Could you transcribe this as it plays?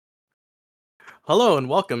Hello and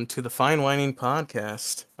welcome to the Fine Whining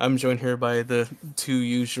podcast. I'm joined here by the two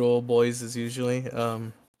usual boys as usually,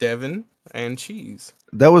 Devin and Cheese.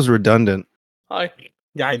 That was redundant. Hi.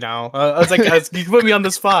 Yeah, I know. You put me on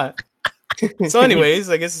the spot. So anyways,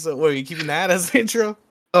 I guess, what, are you keeping that as the intro?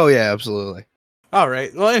 Oh yeah, absolutely. All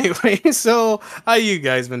right. Well, anyway, so how you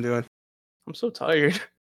guys been doing? I'm so tired.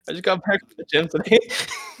 I just got back from the gym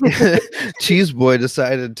today. Cheese Boy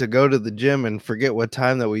decided to go to the gym and forget what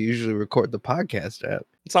time that we usually record the podcast at.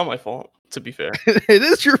 It's not my fault, to be fair. It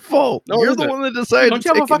is your fault. No, You're is the it? one that decided Don't to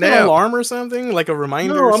you have a take a fucking nap. alarm or something? Like a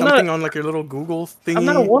reminder No, or I'm something not- on like your little Google thingy? I'm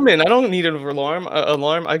not a woman. I don't need an alarm.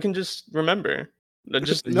 I can just remember.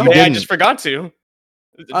 Just No. I didn't. just forgot to.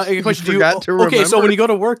 Question, forgot to Okay, so remember? when you go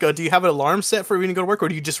to work, do you have an alarm set for when you go to work, or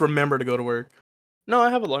do you just remember to go to work? No, I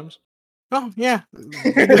have alarms. Oh, yeah.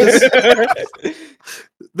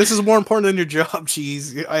 This is more important than your job,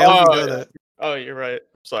 Cheese. I always know that. Oh, you're right.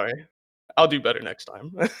 Sorry. I'll do better next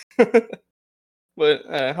time. But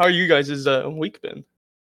how are you guys' week been?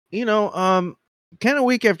 You know, kind of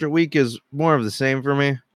week after week is more of the same for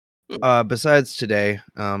me. Besides today,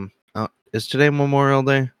 is today Memorial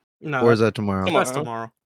Day No, or is that tomorrow? Tomorrow. that's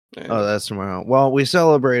tomorrow. Yeah. Oh, that's tomorrow. Well, we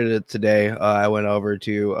celebrated it today. I went over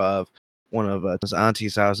to one of his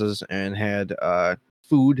auntie's houses and had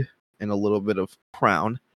food and a little bit of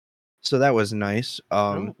crown. So that was nice.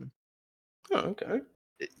 Oh, okay.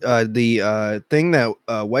 The thing that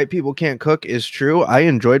white people can't cook is true. I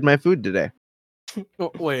enjoyed my food today.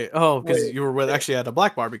 Oh, wait. Oh, because Wait. you were actually at a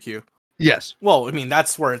black barbecue. Yes. Well, I mean,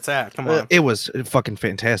 that's where it's at. Come on. It was fucking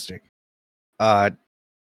fantastic. There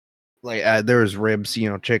was ribs,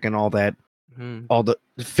 chicken, all that, Mhm. all the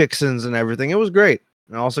fixins and everything. It was great.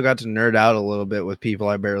 I also got to nerd out a little bit with people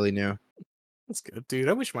I barely knew. That's good, dude.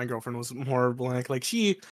 I wish my girlfriend was more blank. Like,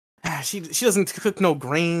 she doesn't cook no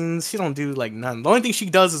grains. She don't do, like, none. The only thing she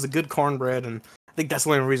does is a good cornbread, and I think that's the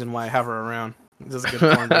only reason why I have her around. Does a good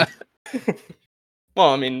cornbread. Well,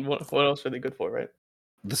 I mean, what else are they good for, right?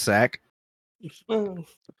 The sack. Well,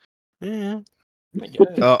 Yeah. I guess.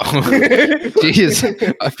 Oh,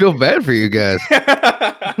 jeez. I feel bad for you guys.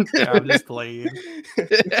 Yeah, I'm just playing.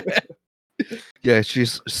 Yeah,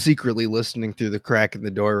 she's secretly listening through the crack in the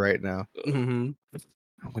door right now. Hmm.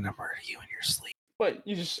 I'm gonna murder you in your sleep. What,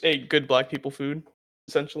 you just ate good black people food,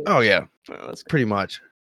 essentially? Oh yeah, Oh, that's pretty much.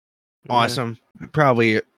 Awesome. I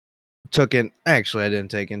probably took in. Actually, I didn't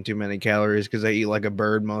take in too many calories because I eat like a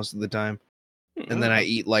bird most of the time, and then I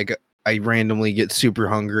eat like I randomly get super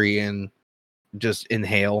hungry and just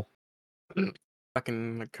inhale.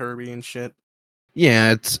 Fucking like Kirby and shit.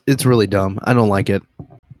 Yeah, it's really dumb. I don't like it.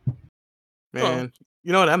 Man,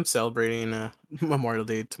 you know what? I'm celebrating Memorial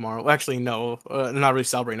Day tomorrow. Well, actually, no, not really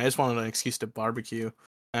celebrating. I just wanted an excuse to barbecue.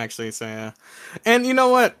 Actually, so yeah. And you know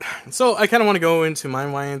what? So I kind of want to go into my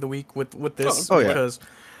wine of the week with this Oh, yeah. because,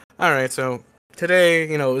 all right. So today,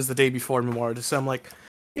 is the day before Memorial Day. So I'm like,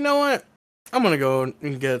 you know what? I'm gonna go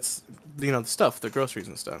and get the stuff, the groceries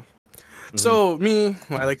and stuff. So me,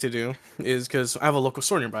 what I like to do is because I have a local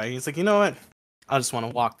store nearby. He's like, you know what? I just want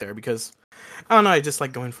to walk there because I don't know. I just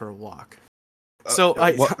like going for a walk. So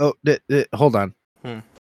hold on. Hmm.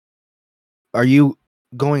 Are you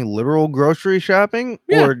going literal grocery shopping,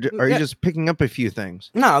 Yeah, or are you yeah. just picking up a few things?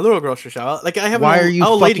 Nah, a little grocery shop. Like I have. Why an are you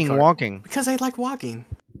old lady fucking cart. walking? Because I like walking.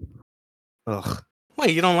 Ugh.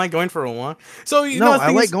 Wait, you don't like going for a walk? So No, I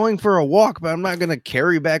like going for a walk, but I'm not gonna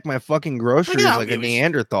carry back my fucking groceries Yeah, like a it was-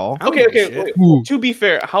 Neanderthal. I don't Okay, give a okay. shit. Wait, to be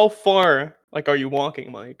fair, how far are you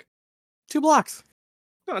walking, Mike? 2 blocks.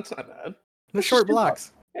 No, it's not bad. The It's short just 2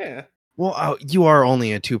 blocks. Yeah. Well, you are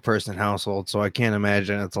only a 2-person household, so I can't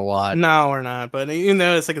imagine it's a lot. No, we're not. But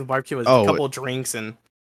it's like a barbecue with Oh, a couple of drinks and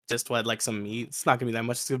just like some meat. It's not gonna be that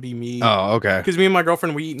much. It's gonna be meat. Oh, okay. Because me and my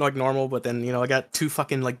girlfriend, we eat like normal, but then I got 2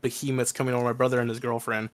 fucking like behemoths coming over, my brother and his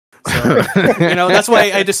girlfriend. So that's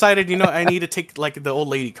why I decided I need to take like the old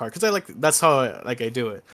lady cart because that's how I do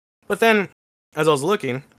it. But then as I was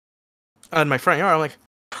looking at my front yard, I'm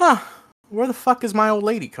like, where the fuck is my old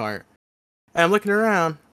lady cart? And I'm looking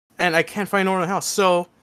around and I can't find nowhere in the house. So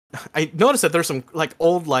I noticed that there's some like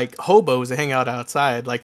old like hobos that hang out outside,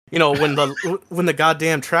 like when the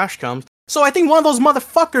goddamn trash comes. So I think one of those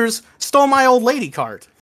motherfuckers stole my old lady cart.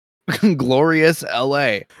 Glorious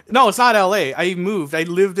LA. No, it's not LA. I moved. I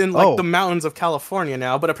lived in like Oh. the mountains of California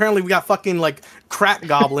now, but apparently we got fucking like crack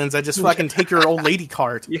goblins that just fucking take your old lady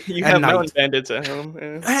cart. You At have night. mountain bandits at home.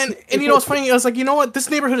 Yeah. And what's funny? I was like, you know what? This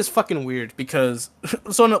neighborhood is fucking weird because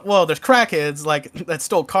there's crackheads like that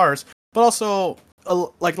stole cars, but also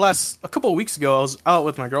like a couple of weeks ago, I was out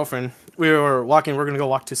with my girlfriend. We were walking. We're gonna go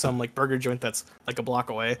walk to some like burger joint that's like a block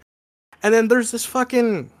away, and then there's this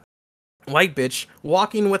fucking white bitch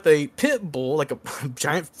walking with a pit bull, like a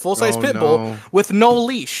giant full-size Oh, pit bull no. with no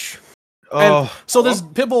leash. And Oh, so this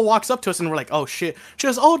pit bull walks up to us and we're like, oh shit. She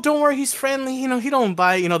goes, oh, don't worry, he's friendly. You know, he don't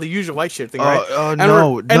bite. You know, the usual white shit thing, right? oh And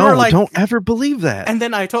no, we're no! like, Don't ever believe that. and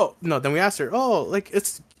then then we asked her, oh, like,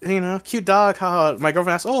 it's, you know, cute dog. Haha. My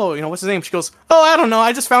girlfriend asked, oh, you know, what's his name? She goes, oh, I don't know.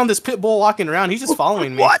 I just found this pit bull walking around. He's just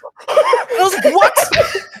following me. What? I was like,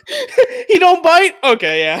 what? He don't bite?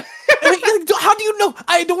 Okay, yeah. Like, how do you know?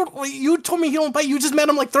 I don't. You told me he don't bite. You just met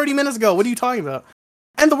him like 30 minutes ago. What are you talking about?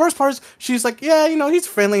 And the worst part is, she's like, yeah, you know, he's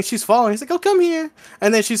friendly. And she's following. He's like, oh, come here.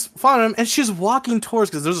 And then she's following him, and she's walking towards,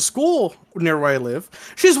 because there's a school near where I live.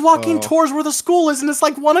 She's walking towards where the school is, and it's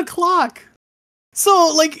like 1 o'clock.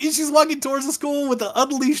 So, like, she's walking towards the school with an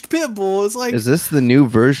unleashed pit bull. It's like, Is this the new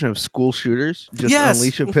version of school shooters? Just Yes.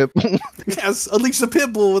 unleash a pit bull? yes, unleash the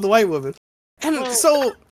pit bull with a white woman. And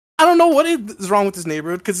so, I don't know what is wrong with this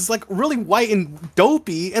neighborhood, because it's like really white and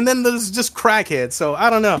dopey, and then there's just crackheads. So, I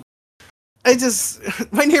don't know.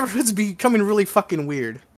 My neighborhood's becoming really fucking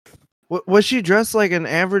weird. Was she dressed like an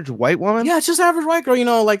average white woman? Yeah, it's just average white girl, you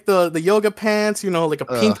know, like the yoga pants, you know, like a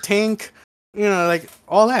pink Ugh. tank, you know, like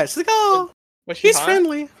all that. She's like, oh, Was she he's hot?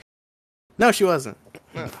 friendly. No, she wasn't.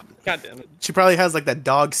 Oh, God damn it. She probably has like that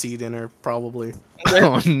dog seed in her, probably.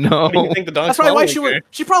 Oh no! What do you think the dog's That's probably why following her?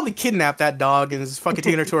 she probably kidnapped that dog and is fucking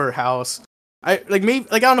taking her to her house. I don't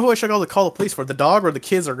know who I should call the police for, the dog or the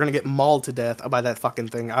kids are gonna get mauled to death by that fucking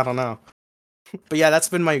thing. I don't know. But yeah, that's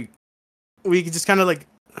been we just kind of like,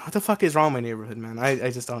 what the fuck is wrong with my neighborhood, man? I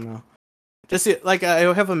just don't know. Just like,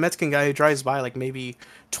 I have a Mexican guy who drives by like maybe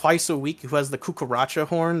twice a week who has the cucaracha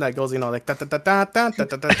horn that goes, you know, like da da da da da da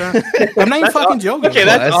da da. I'm not even fucking joking. Okay,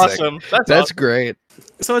 that's Classic. awesome. That's awesome. great.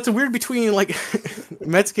 So it's a weird between like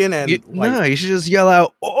Mexican and white. No, you should just yell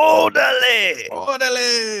out, "Orale!"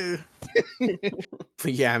 Orale!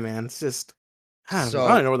 But yeah, man, it's just I So-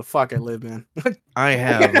 don't know where the fuck I live, man. I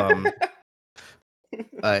have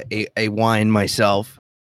a whine myself.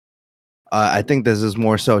 I think this is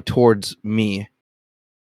more so towards me.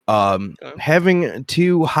 Okay. Having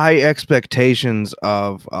too high expectations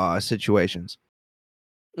of situations.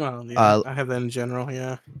 Well, yeah, I have that in general.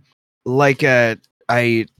 Yeah. Like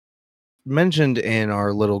I mentioned in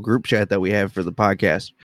our little group chat that we have for the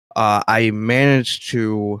podcast, I managed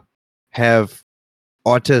to have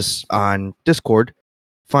autists on Discord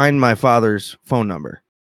find my father's phone number.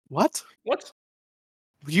 What? What?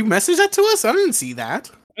 You messaged that to us? I didn't see that.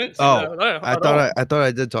 I didn't see Oh, that I at all. thought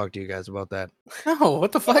I did talk to you guys about that. No,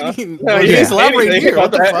 what the fuck? No, You you please didn't elaborate say anything here.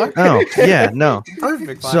 What about the that. fuck? Oh, yeah, no.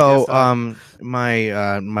 Perfect. So, podcast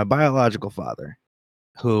talk. my biological father,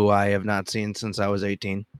 who I have not seen since I was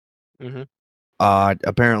 18, Mhm.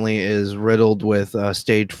 apparently is riddled with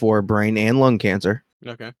stage 4 brain and lung cancer.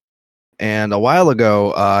 Okay. And a while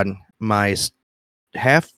ago, my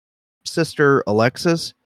half sister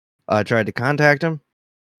Alexis tried to contact him.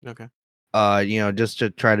 Okay. Just to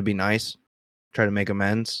try to be nice, try to make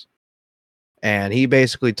amends. And he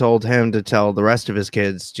basically told him to tell the rest of his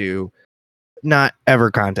kids to not ever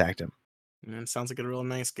contact him. Man, sounds like a real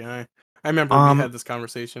nice guy. I remember we had this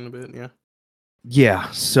conversation a bit. Yeah. Yeah,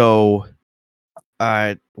 so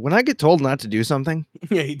when I get told not to do something,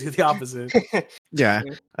 Yeah, you do the opposite. yeah,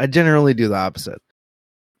 I generally do the opposite.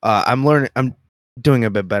 I'm doing a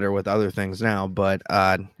bit better with other things now, but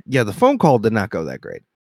yeah, the phone call did not go that great.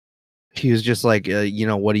 He was just like,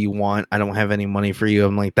 what do you want? I don't have any money for you.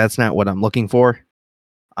 I'm like, that's not what I'm looking for.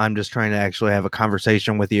 I'm just trying to actually have a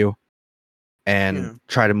conversation with you and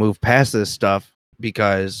try to move past this stuff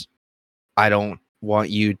because I don't want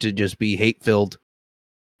you to just be hate-filled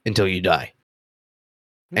until you die.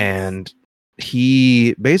 And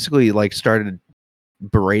he basically like started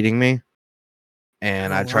berating me,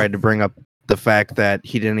 and I tried to bring up the fact that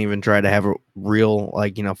he didn't even try to have a real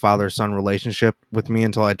father-son relationship with me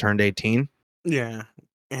until I turned 18. Yeah.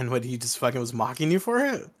 And what, he just fucking was mocking you for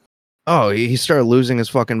it? Oh, he started losing his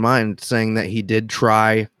fucking mind, saying that he did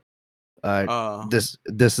try this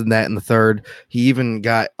and that and the third. He even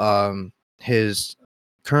got his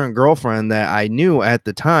current girlfriend that I knew at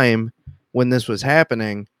the time when this was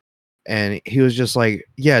happening, and he was just like,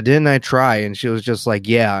 yeah, didn't I try? And she was just like,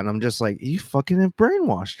 yeah. And I'm just like, you fucking have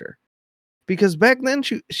brainwashed her. Because back then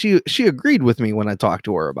she agreed with me when I talked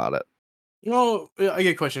to her about it. I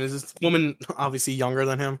get a question. Is this woman obviously younger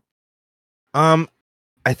than him?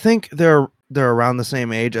 I think they're around the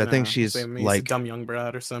same age. I think Nah, she's he's a like dumb young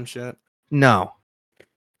brat or some shit. no.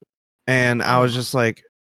 And I was just like,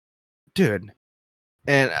 dude.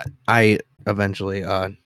 And I eventually,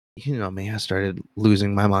 me, I started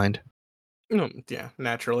losing my mind. Yeah,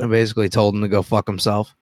 naturally. I basically told him to go fuck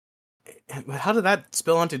himself. But how did that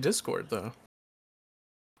spill onto Discord, though?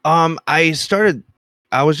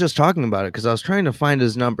 I was just talking about it because I was trying to find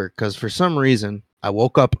his number because for some reason I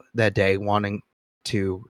woke up that day wanting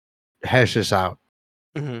to hash this out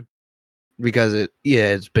Mm-hmm. because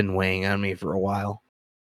it's been weighing on me for a while.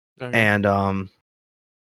 Okay. And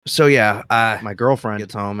so yeah, my girlfriend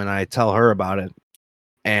gets home and I tell her about it,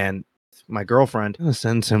 and my girlfriend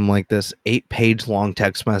sends him like this 8-page long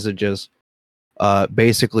text messages,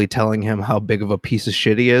 basically telling him how big of a piece of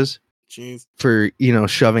shit he is. Jeez. For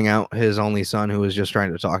shoving out his only son who was just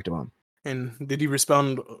trying to talk to him. And did he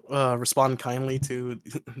respond kindly to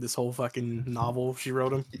this whole fucking novel she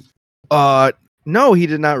wrote him? No, he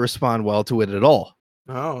did not respond well to it at all.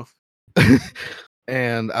 Oh.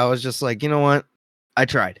 And I was just like, you know what? I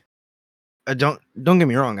tried. Don't get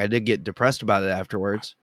me wrong, I did get depressed about it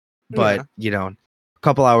afterwards. But, a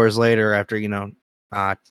couple hours later after,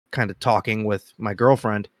 kind of talking with my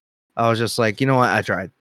girlfriend, I was just like, you know what? I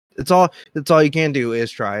tried. It's all you can do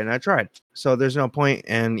is try, and I tried. So there's no point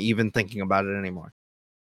in even thinking about it anymore.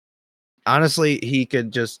 Honestly, he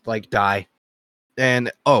could just like die.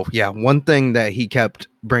 And one thing that he kept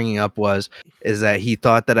bringing up is that he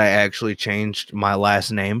thought that I actually changed my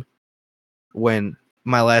last name when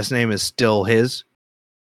my last name is still his.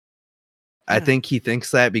 I think he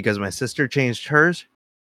thinks that because my sister changed hers.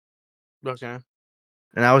 Okay.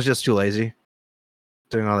 And I was just too lazy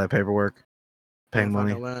doing all that paperwork. Paying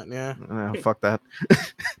money. Fuck that.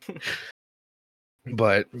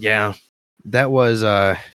 But yeah, that was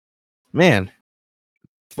man.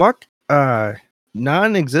 Fuck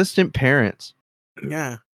non-existent parents.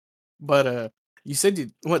 Yeah. But you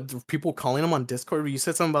said people calling him on Discord? You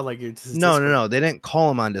said something about like your No, they didn't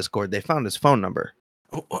call him on Discord. They found his phone number.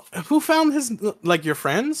 Who found his, like, your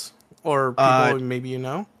friends or people maybe you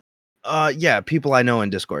know? Yeah, people I know in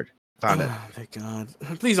Discord. Found it. Oh, thank God!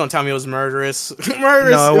 Please don't tell me it was murderous.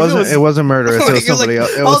 No, it wasn't. It wasn't murderous. It was somebody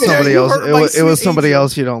else. It was somebody else. It was somebody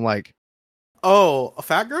else you don't like. Oh, a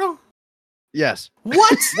fat girl? Yes.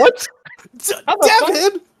 What? What?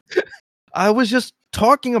 Devin! I was just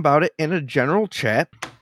talking about it in a general chat,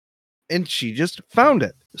 and she just found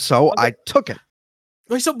it. So I took it.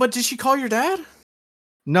 Wait, but did she call your dad?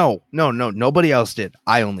 No. Nobody else did.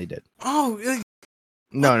 I only did. Oh.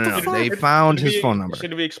 No. They found his phone number.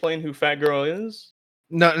 Should we explain who Fat Girl is?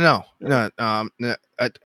 No.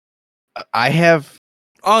 I have.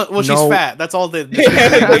 Oh, well, she's fat. That's all that.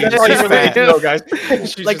 That's all you fat. know, guys.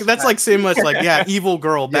 Like that's fat. Like same much like evil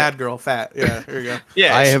girl, bad girl, fat. Yeah, there you go.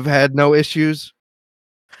 Yeah, I have had no issues,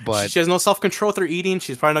 but she has no self control with her eating.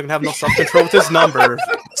 She's probably not gonna have no self control with his number.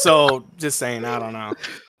 So just saying, I don't know.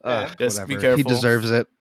 Just whatever. be careful. He deserves it.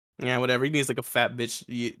 Yeah, whatever. He needs like a fat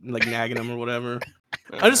bitch, like nagging him or whatever.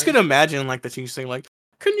 I just could imagine like that she's saying like,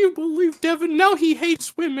 "Can you believe Devin? Now he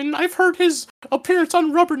hates women. I've heard his appearance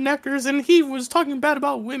on Rubberneckers, and he was talking bad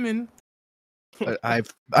about women."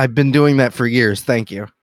 I've been doing that for years. Thank you.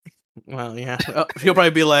 Well, yeah. He'll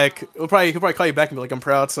probably be like, he'll probably call you back and be like, "I'm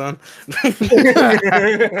proud, son." I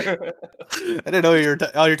didn't know you're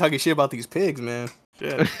talking shit about these pigs, man.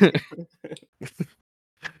 Shit.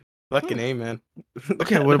 Fucking A, man.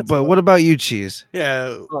 Okay, what about you, Cheese?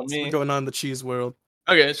 Yeah, what's going on in the cheese world?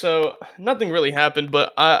 Okay, so nothing really happened,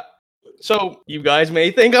 but so you guys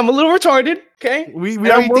may think I'm a little retarded. Okay, we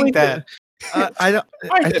already think that. I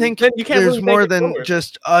think you can't there's really more than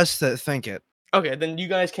just us that think it. Okay, then you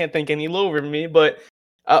guys can't think any lower than me. But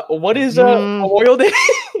what is Memorial Day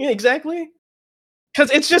exactly? Because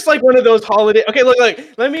it's just like one of those holidays. Okay, look,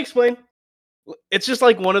 let me explain. It's just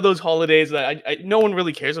like one of those holidays that no one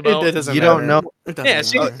really cares about. It doesn't you matter. Don't know. Yeah.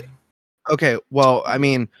 See, okay. Well, I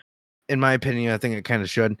mean, in my opinion, I think it kind of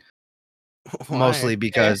should. Why? Mostly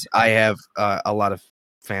because I have a lot of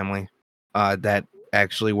family that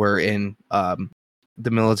actually were in the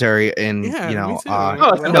military, and me too.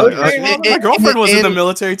 My girlfriend was in the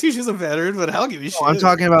military too. She's a veteran, but I'll give you shit. I'm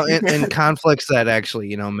talking about in conflicts that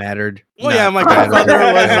actually mattered. Well, yeah, my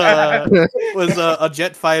grandfather was a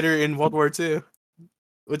jet fighter in World War II,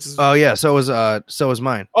 which is so was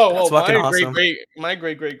mine. Oh, well, fucking my awesome. my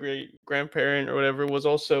great grandparent or whatever was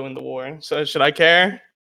also in the war. So should I care?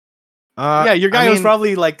 Yeah, your guy was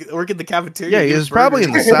probably like working the cafeteria. Yeah, he was probably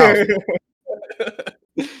in the south.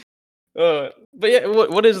 But yeah,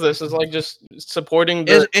 what is this? It's like just supporting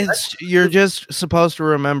it's you're just supposed to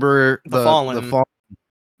remember the fallen.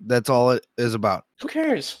 That's all it is about. Who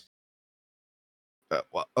cares?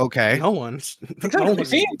 Well, okay. No one.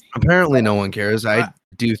 Apparently, no one cares. I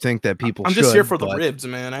do think that people. I'm just here for the ribs,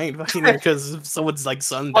 man. I ain't fucking here because someone's like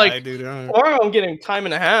son died, dude. Tomorrow I'm getting time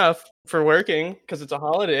and a half for working because it's a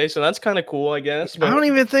holiday, so that's kind of cool, I guess. But I don't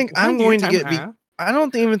even think I'm going to get. I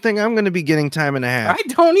don't even think I'm going to be getting time and a half. I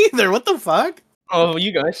don't either. What the fuck? Oh,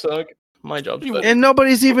 you guys suck. My job's better. And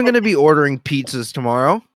nobody's even going to be ordering pizzas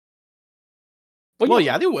tomorrow. Well,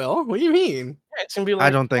 yeah, they will. What do you mean? Yeah, it's gonna be like, I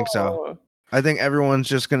don't think so. I think everyone's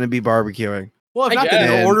just going to be barbecuing. Well, if I not, then guess.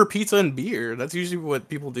 they'll order pizza and beer. That's usually what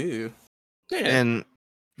people do. Yeah. And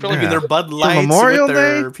For like their Bud Lights Memorial with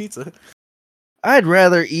their Day? pizza. I'd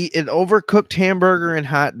rather eat an overcooked hamburger and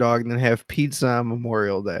hot dog than have pizza on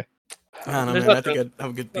Memorial Day. I don't know, There's man. I nothing- think I'd have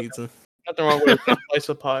a good pizza. Nothing wrong with a slice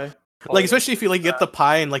of pie. Like, especially if you like get the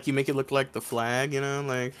pie and like you make it look like the flag, you know,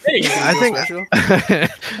 like. There you go. I think special.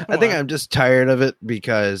 I think on. I'm just tired of it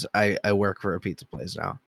because I work for a pizza place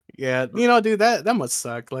now. Yeah, you know, dude, that must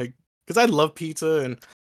suck. Like, because I love pizza, and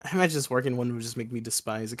I imagine just working one would just make me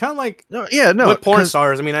despise it. Kind of like No, with porn 'cause-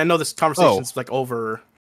 stars. I mean, I know this conversation's like over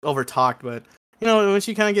talked, but you know, once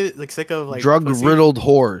you kind of get like sick of like drug riddled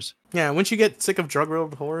whores. Yeah, once you get sick of drug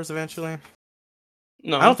riddled whores, eventually.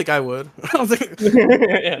 No, I don't think I would. I don't think.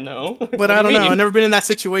 Yeah, no. But I don't know. I've never been in that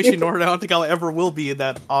situation, nor I don't think I'll ever will be in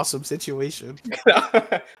that awesome situation.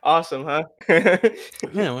 Awesome, huh?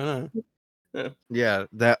 Yeah, why not? Yeah,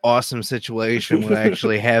 that awesome situation would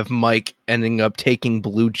actually have Mike ending up taking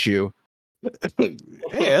Blue Chew. Hey,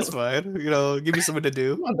 that's fine. You know, give me something to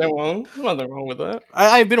do. Nothing wrong with that.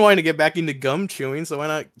 I've been wanting to get back into gum chewing, so why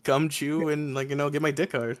not gum chew and like get my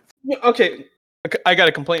dick hard? Yeah, okay, I got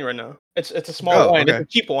a complaint right now. It's a small wine. Okay. It's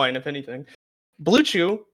a cheap wine, if anything. Blue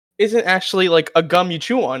Chew isn't actually like a gum you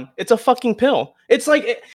chew on. It's a fucking pill. It's like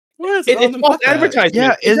it's false advertising.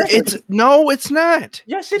 Yeah, Exactly. it's not.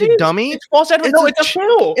 Yes, it You is. dummy. It's false advertising. No, it's a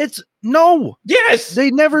pill. It's no. Yes. They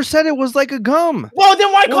never said it was like a gum. Well,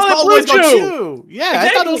 then why call it Blue Chew? Yeah, I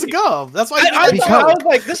thought it was a gum. That's why. I was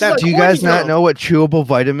like, this is like Do you guys horny not gum. know what chewable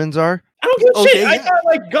vitamins are? I don't give a shit. Okay, I yeah. thought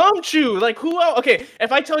like gum chew. Like who else? Okay,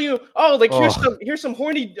 if I tell you, oh, like Oh. here's some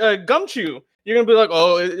horny gum chew, you're gonna be like,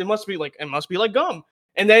 oh, it must be like gum.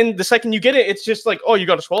 And then the second you get it, it's just like, oh, you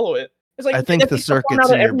got to swallow it. It's like I think the takes the fun circuits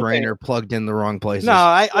out in of your brain everything. are plugged in the wrong places. No,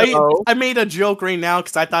 No. I made a joke right now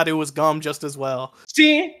because I thought it was gum just as well.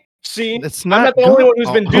 See, It's I'm not. not the only gum. one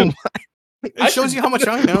who's been duped. It shows you how much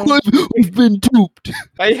I know. We've been duped.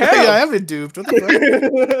 I have. Yeah, I have been duped. What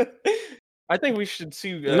the fuck? I think we should see.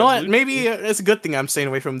 You know what? Maybe it's a good thing I'm staying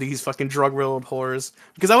away from these fucking drug-riddled whores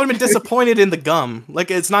because I would have been disappointed in the gum.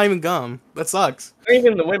 Like it's not even gum. That sucks. Not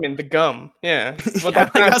even the women, the gum. Yeah, but Yeah,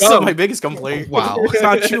 that's that's not gum. my biggest complaint. Wow. It's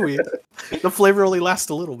not chewy. The flavor only lasts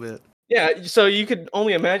a little bit. Yeah, so you could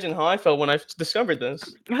only imagine how I felt when I discovered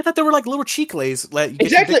this. I thought they were like little cheeklays that you get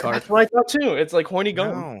Exactly, your dick hard. that's what I thought too. It's like horny gum,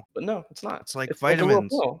 No. but no, it's not. It's like a real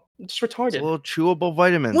vitamins. pill. It's It's retarded. little chewable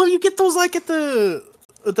vitamins. Well, you get those like at the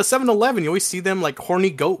 7-Eleven. You always see them like horny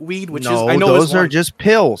goat weed, which no, is I know those is are one. just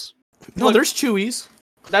pills. No, there's chewies.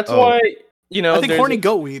 That's Oh. why you know. I think there's horny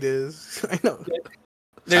goat weed is. I know.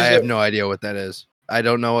 I have no idea what that is. I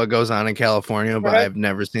don't know what goes on in California, but Perhaps- I've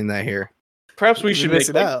never seen that here. Perhaps we You should miss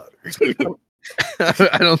make it like, out.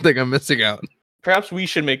 I don't think I'm missing out. perhaps we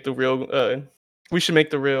should make the real. We should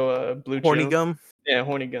make the real blue Horny chew. gum. Yeah,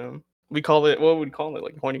 horny gum. We call it. What would we call it?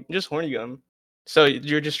 Like horny, just horny gum. So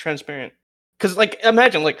you're just transparent. Cause like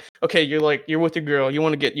imagine like okay you're with your girl, you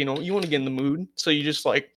want to get you want to get in the mood, so you just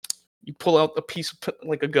like you pull out a piece of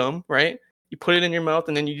like a gum, right? You put it in your mouth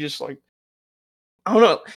and then you just like I don't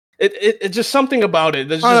know. It's just something about it.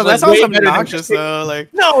 There's I don't know, just, that like, sounds way better than obnoxious though.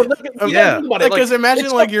 Like, No, look, Yeah. think about it, because imagine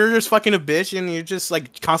it's like you're just fucking a bitch and you're just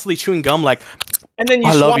like constantly chewing gum. Like, and then you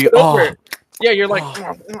I swap love you. it over. Oh. Yeah, you're like,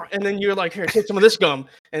 Oh. and then you're like, here, take some of this gum,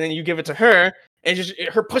 and then you give it to her, and just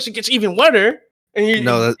her pussy gets even wetter. And you,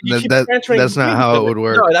 No, you keep that's transferring not fluids how with it would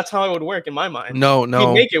work. No, that's how it would work in my mind. No,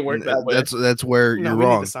 no. make it work that way. That's where no, you're we need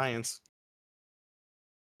wrong. the science.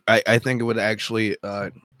 I think it would actually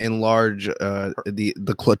enlarge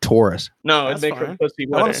the clitoris. No, That's it'd make her fine. pussy I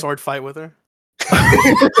want wetter. a sword fight with her.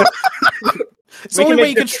 It's We the can only way make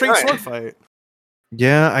you can this straight fine. sword fight.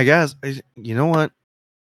 Yeah, I guess. You know what?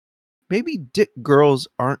 Maybe dick girls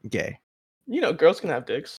aren't gay. You know, girls can have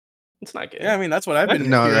dicks. It's not gay. Yeah, I mean that's what I've been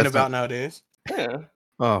No, hearing that's about not- nowadays. Yeah.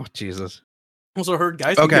 Oh, Jesus. Also heard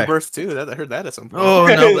guys can Okay. give birth too. I heard that at some point. Oh,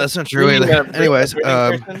 no, that's not true You mean either. that Anyways,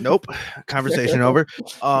 Britney person? nope. Conversation over.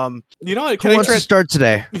 You know what? Who Can I wants try? to start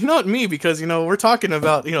today? You know what? Me, because we're talking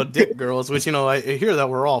about dick girls, which I hear that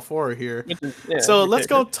we're all for here. Yeah, So okay. let's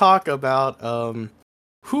go talk about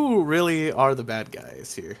who really are the bad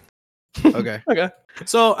guys here. Okay. Okay.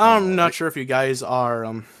 So I'm not sure if you guys are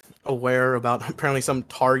aware about apparently some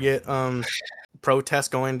Target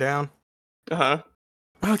protest going down. Uh huh.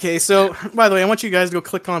 Okay, so by the way, I want you guys to go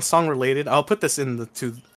click on song related. I'll put this in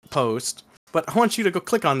to post, but I want you to go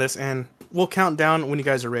click on this and we'll count down when you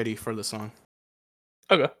guys are ready for the song.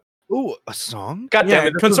 Okay. Ooh, a song? God Yeah, damn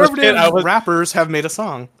it. this was a conservative shit I was- rappers have made a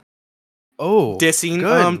song. dissing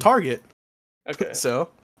good. Target. Okay. So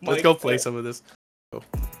let's Mike, go play some of this.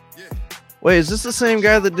 Wait, is this the same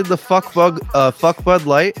guy that did the fuck Bud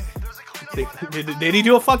Light? Did he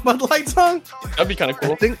do a fuck Bud Light song? That'd be kind of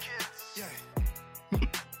cool. I think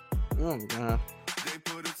Oh my god.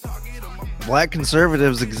 black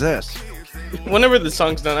conservatives exist. Whenever the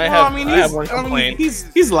song's done, I have one complaint.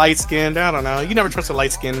 He's light skinned. I don't know. You never trust a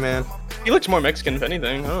light skinned man. He looks more Mexican, if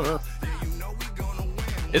anything. I don't know.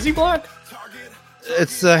 Is he black?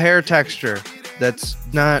 It's the hair texture that's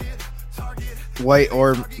not white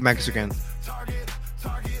or Mexican.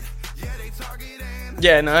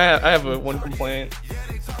 Yeah, no, I have one complaint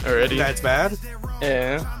already. That's bad.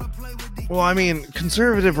 Yeah. Well, I mean,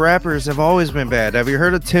 conservative rappers have always been bad. Have you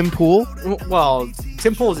heard of Tim Pool? Well,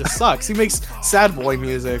 Tim Pool just sucks. He makes sad boy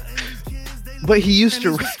music. But he used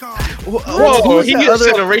to. Whoa, he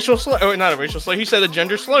said a racial slur. Or not a racial slur. He said a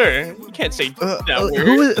gender slur. You can't say that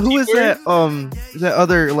word. Who is that? That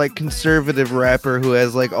other like conservative rapper who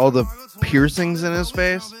has like all the piercings in his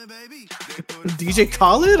face? DJ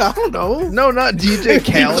Khaled? I don't know. No, not DJ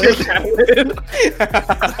Khaled.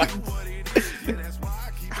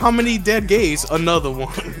 How many dead gays? Another one.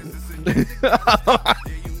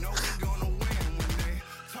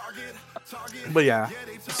 But yeah.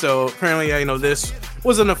 So apparently, this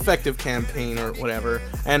was an effective campaign or whatever,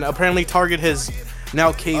 and apparently Target has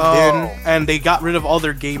now caved in, and they got rid of all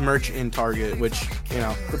their gay merch in Target, which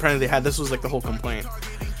apparently they had. This was like the whole complaint.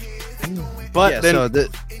 But yeah, then, so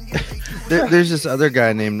there's this other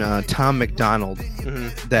guy named Tom McDonald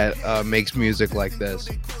that makes music like this,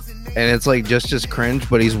 and it's like just as cringe,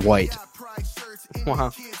 but he's white.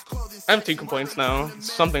 wow, I have 2 complaints now.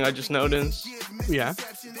 It's something I just noticed. yeah,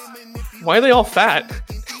 Why are they all fat?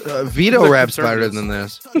 Vito They're raps better conservatives. than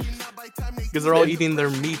this. because they're all eating their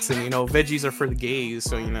meats, and veggies are for the gays.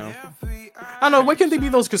 So I don't know. Why can't they be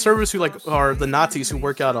those conservatives who are the Nazis who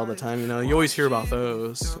work out all the time? You always hear about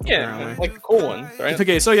those. Yeah, apparently. like the cool ones, right?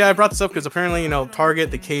 Okay, so yeah, I brought this up because apparently, Target,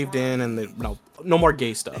 they caved in and they, no more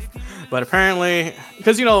gay stuff. But apparently,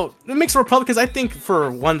 because, it makes Republicans, I think, for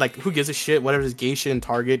one, like, who gives a shit, whatever is gay shit in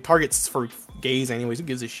Target. Target's for gays anyways, who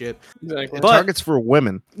gives a shit. Exactly. And But- Target's for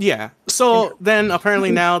women. Yeah, so then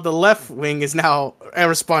apparently now the left wing is now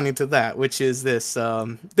responding to that, which is this.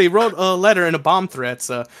 They wrote a letter in a bomb threats.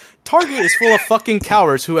 Target is full of fucking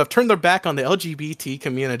cowards who have turned their back on the LGBT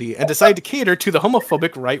community and decided to cater to the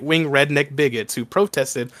homophobic right-wing redneck bigots who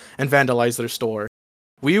protested and vandalized their store.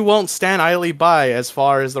 We won't stand idly by as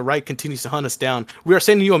far as the right continues to hunt us down. We are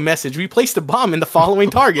sending you a message. We placed a bomb in the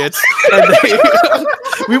following targets.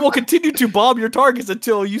 We will continue to bomb your targets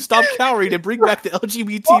until you stop cowering and bring back the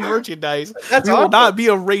LGBT merchandise. That's We will awesome. not be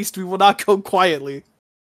erased. We will not go quietly.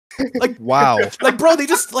 Like, Wow. like, bro, they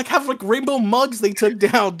just have rainbow mugs they took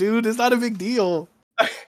down, dude. It's not a big deal.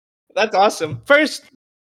 That's awesome. First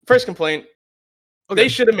complaint. Okay. They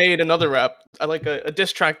should have made another rap, like a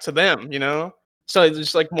diss track to them, So it's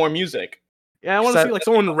just like more music. Yeah, I want to see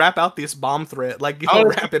someone rap out this bomb threat. Like, I wanna-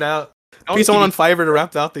 rap it out. I Be wanna someone on see- Fiverr to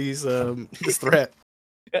rap out this threat.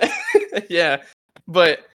 Yeah,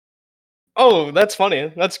 but that's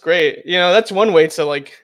funny. That's great. That's one way to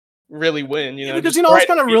really win. Yeah, because just I was write-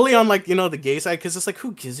 kind of really on the gay side, because it's like,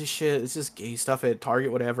 who gives a shit? It's just gay stuff at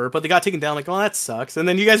Target, whatever. But they got taken down, oh, that sucks. And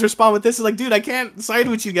then you guys respond with this, it's like, dude, I can't side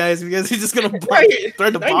with you guys because you're just gonna threaten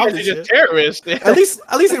to Now you bomb guys this are shit. just terrorists. At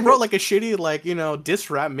least they wrote a shitty diss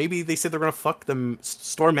rap. Maybe they said they're gonna fuck the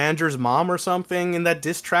store manager's mom or something in that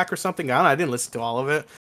diss track or something. I don't know. I didn't listen to all of it,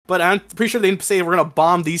 but I'm pretty sure they didn't say we're gonna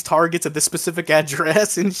bomb these targets at this specific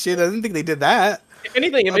address and shit. I didn't think they did that. If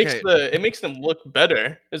anything, it makes them look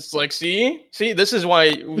better. It's like, see, this is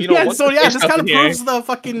why we don't. want to say this stuff kind in of here. proves the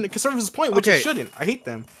fucking conservatives' point, which Okay. it shouldn't. I hate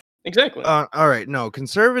them. Exactly. All right, no,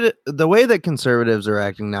 the way that conservatives are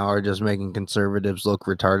acting now are just making conservatives look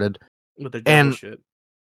retarded. With their And- dumb shit.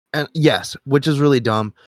 And yes, which is really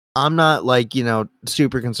dumb. I'm not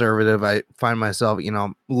super conservative. I find myself,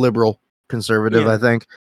 liberal conservative, Yeah. I think.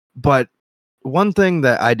 But one thing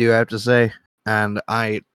that I do have to say, and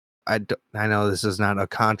I know this is not a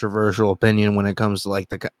controversial opinion when it comes to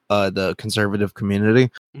the conservative community,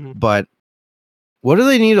 Mhm. but what do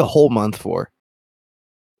they need a whole month for?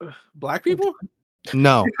 Black people?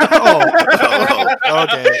 No,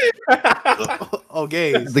 Okay. Oh,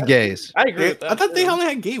 gays. the gays. I agree with that. I thought they only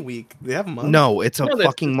had gay week. They have a month. No, it's a No, that's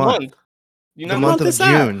fucking month. You The know, month month of is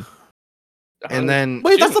that? June. And then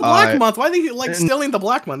Wait, that's the black Uh, month. Why are they stealing the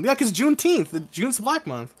black month? Yeah, because Juneteenth. June's the black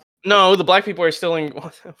month. no, the black people are stealing.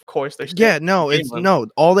 Of course, they're yeah, no, gay it's month. no.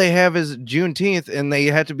 All they have is Juneteenth, and they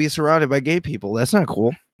had to be surrounded by gay people. That's not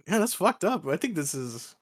cool. Yeah, that's fucked up. I think this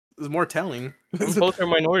is more telling. Both are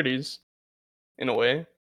minorities, in a way,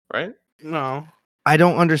 right? No. I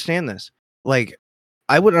don't understand this. Like,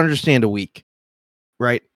 I would understand a week,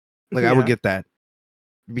 right? Like, I would Yeah. get that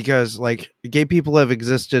because, like, gay people have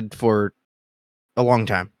existed for a long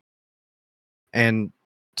time, and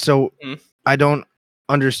so I don't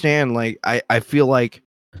understand. Like, I feel like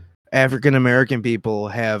African American people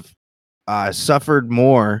have suffered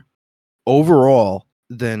more overall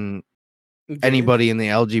than Gays? anybody in the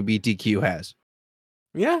LGBTQ has.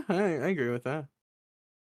 Yeah, I agree with that.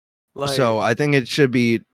 Like, So I think it should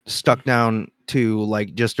be stuck down to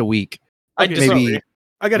like just a week. I Okay, disagree. so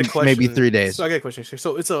I got a question. Maybe 3 days. So I got a question here.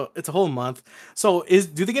 So it's a whole month. So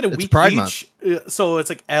do they get a It's week Pride each? So it's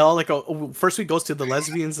like L. Like first week goes to the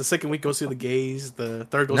lesbians, the second week goes to the gays, the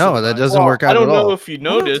third goes. No, to the that bi. doesn't work out I don't at know all. if you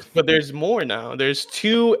noticed, but there's more now. There's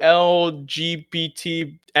 2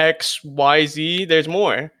 LGBTXYZ. There's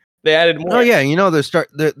more. They added more. Oh yeah, you know they're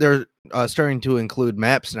starting to include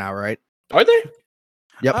maps now, right? Are they?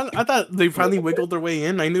 Yep. I thought they finally wiggled their way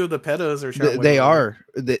in. I knew the pedos are. They are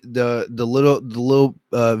the little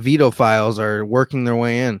veto files are working their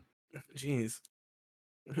way in, Jeez.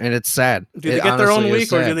 and it's sad. Do they get their own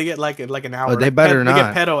week, or do they get like an hour? They better They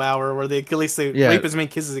not. get pedo hour, where they at least rape as many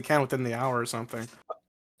kids as they can within the hour or something.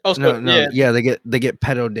 Oh, so, yeah. They get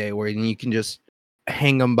pedo day where you can just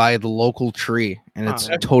hang them by the local tree, and it's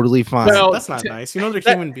totally fine. No, that's not nice. You know they're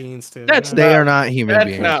human beings too. They are not human that's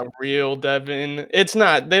beings. That's not real, Devin. It's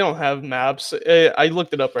not. They don't have maps. I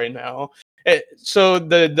looked it up right now. So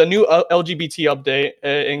the new LGBT update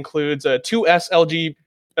includes 2S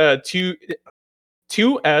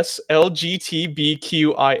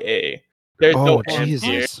LGBTQIA. There's no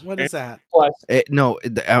Jesus. What is that? Plus,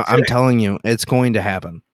 I'm telling you, it's going to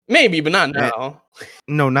happen. Maybe, but not now.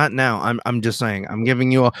 No, not now. I'm just saying. I'm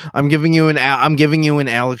giving you an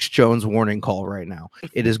Alex Jones warning call right now.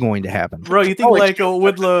 It is going to happen, bro. You think when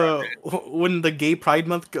the Gay Pride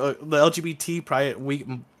Month, the LGBT Pride Week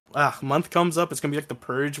month comes up, it's gonna be like the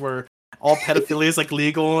Purge, where all pedophilia is like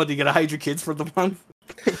legal and you gotta hide your kids for the month?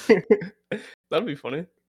 That'd be funny.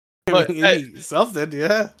 But something,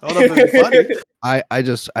 yeah. I don't know if it'd be funny.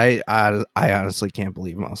 I honestly can't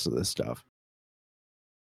believe most of this stuff.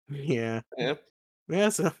 Yeah.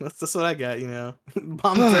 So that's what I got.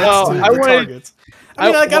 Bomb targets.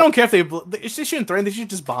 I don't care if they shouldn't threaten. They should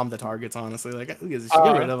just bomb the targets. Honestly, like who gives a shit?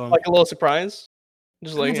 Get rid of them. Like a little surprise.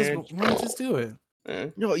 Just why not just do it?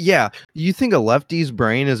 Yeah. You think a lefty's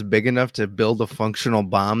brain is big enough to build a functional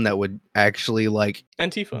bomb that would actually like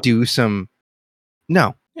Antifa do some?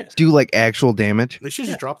 No. Yes. Do like actual damage? They should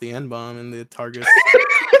just drop the N bomb in the targets.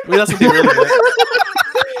 That's what they really did.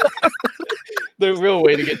 The real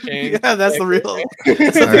way to get changed. Yeah, that's the real. All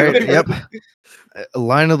right. Yep.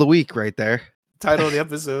 Line of the week right there. Title of the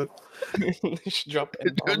episode.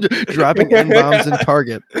 Dropping N-bombs in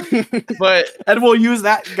Target. And we'll use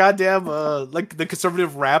that goddamn like the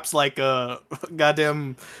conservative raps like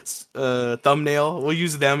goddamn thumbnail. We'll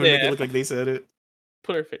use them and make it look like they said it.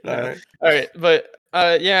 Perfect. All right. But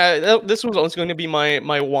this was also going to be my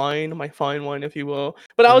wine, my fine wine, if you will.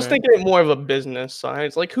 But I was thinking it more of a business side.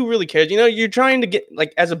 It's like, who really cares? You're trying to get,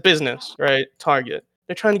 like, as a business, right? Target.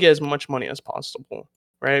 They're trying to get as much money as possible,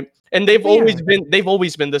 right? And they've always been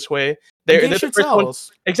this way. They're the first ones.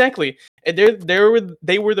 Exactly. And they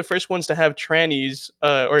were the first ones to have trannies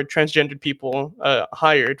or transgendered people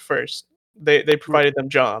hired first. They provided them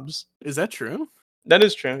jobs. Is that true? That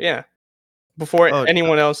is true. Yeah. Before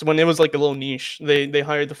anyone else, when it was like a little niche, they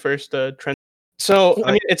hired the first trend. So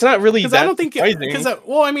I mean, it's not really that. I don't think think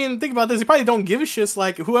about this. They probably don't give a shit. It's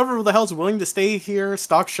like whoever the hell's willing to stay here,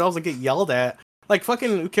 stock shelves, and get yelled at. Like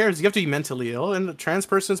fucking, who cares? You have to be mentally ill, and the trans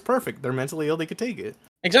person is perfect. They're mentally ill; they could take it.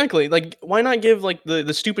 Exactly. Like, why not give like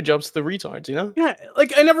the stupid jobs to the retards? Yeah.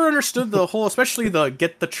 Like I never understood the whole, especially the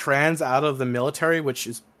get the trans out of the military, which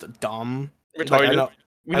is dumb. Retarded. Like,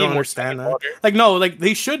 I don't understand that. Like, no, like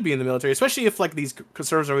they should be in the military, especially if like these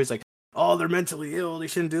conservatives are always like, oh, they're mentally ill, they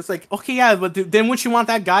shouldn't do this. Like, okay, yeah, but then wouldn't you want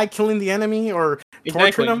that guy killing the enemy or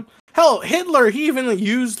torturing them? Hell, Hitler, he even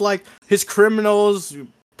used like his criminals,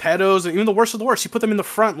 pedos, and even the worst of the worst. He put them in the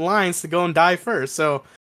front lines to go and die first. So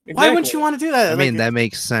why wouldn't you want to do that? I mean, that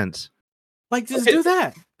makes sense. Like, just do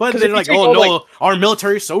that. But they're like, oh no, our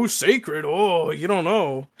military is so sacred. Oh, you don't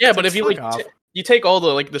know. Yeah, but if you you take all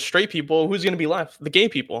the straight people, who's going to be left? The gay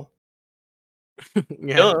people.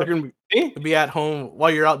 Yeah, they're going to be at home while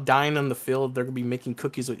you're out dying on the field. They're going to be making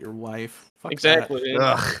cookies with your wife. Fuck exactly.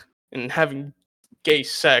 And having gay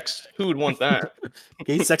sex. Who would want that?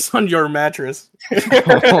 Gay sex on your mattress. But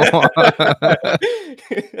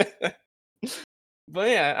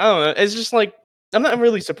yeah, I don't know. It's just like, I'm not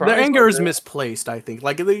really surprised. Their anger is misplaced, I think.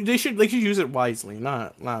 Like they should use it wisely,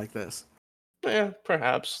 not like this. Yeah,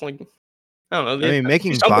 perhaps. Like, I don't know. I mean,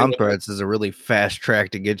 making something bomb with it. threats is a really fast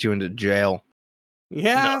track to get you into jail.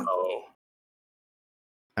 Yeah. No.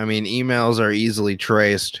 I mean, emails are easily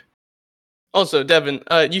traced. Also, Devin,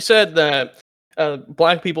 you said that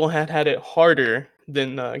black people had it harder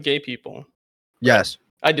than gay people. Yes,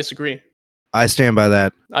 I disagree. I stand by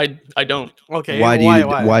that. I don't. Okay.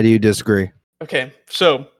 Why do you disagree? Okay,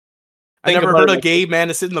 so I think never about heard it a like gay this. man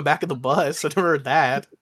to sit in the back of the bus. I never heard that.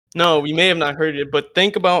 No, you may have not heard it, but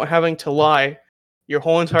think about having to lie your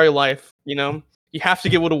whole entire life. You know, you have to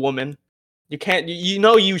get with a woman. You can't. You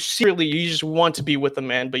know, you secretly you just want to be with a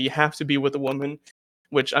man, but you have to be with a woman,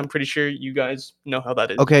 which I'm pretty sure you guys know how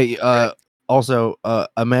that is. Okay. Also,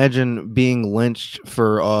 imagine being lynched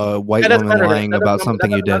for a white That doesn't woman matter. lying about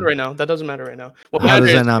something you did. Right now. That doesn't matter right now. What How does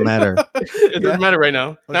matters? that not matter? It doesn't matter right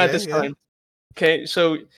now. Not at this Okay, yeah. time. Okay,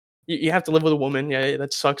 so you have to live with a woman. Yeah,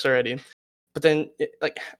 that sucks already. But then,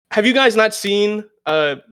 like, have you guys not seen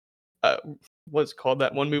what's it called,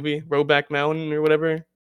 that one movie, Brokeback Mountain or whatever?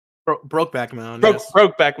 Brokeback Mountain. Yes.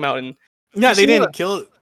 Brokeback Mountain. Yeah, You they seen didn't kill.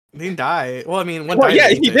 They didn't die. Well, I mean, one Well, died. yeah,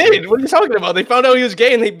 in the he meantime. did. What are you talking about? They found out he was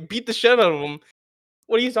gay and they beat the shit out of him.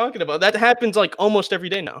 What are you talking about? That happens like almost every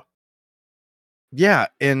day now. Yeah,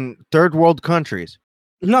 in third world countries.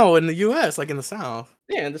 No, in the U.S., like in the South.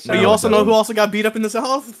 Yeah, the But South. you also know no. who also got beat up in the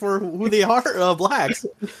South for who they are? Blacks.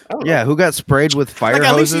 I don't Yeah, know. who got sprayed with fire Like at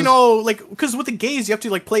hoses? least you know, like because with the gays you have to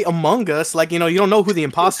like play Among Us. Like you know, you don't know who the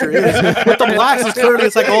imposter is. With the blacks, it's clearly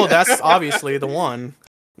it's like, oh, that's obviously the one.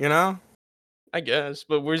 You know. I guess,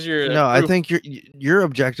 but where's your No, I proof? think you're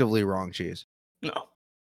objectively wrong, Cheese. No,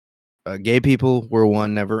 Gay people were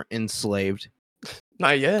never enslaved.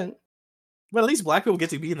 not yet. But at least black people get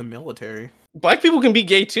to be in the military. Black people can be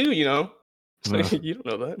gay too, you know. So No. you don't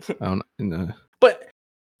know that. I don't know. But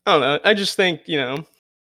I don't know. I just think, you know,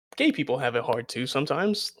 gay people have it hard too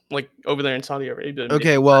sometimes. Like over there in Saudi Arabia. maybe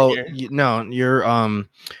Okay, not well, here. no,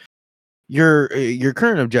 your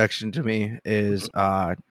current objection to me is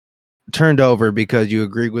turned over because you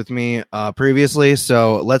agreed with me previously.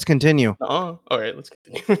 So let's continue. All right, let's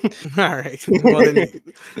continue. All right. Well, then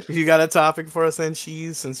you got a topic for us then,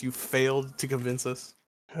 Cheese, since you failed to convince us.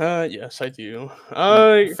 Yes, I do.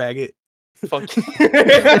 Faggot. Fuck.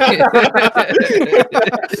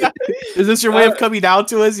 Is this your way of coming out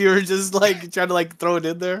to us? You're just like trying to like throw it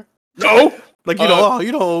in there? No. Like you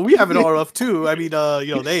know, we have it all rough too. I mean,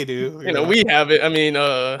 you know, they do. You know, we have it. I mean,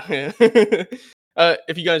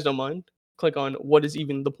 if you guys don't mind, click on what is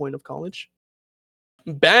even the point of college?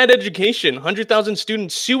 Bad education. 100,000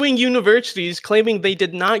 students suing universities claiming they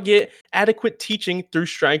did not get adequate teaching through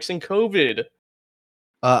strikes and COVID.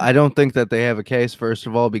 I don't think that they have a case, first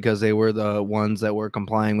of all, because they were the ones that were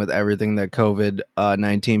complying with everything that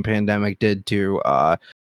COVID-19 pandemic did to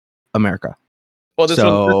America. Well, this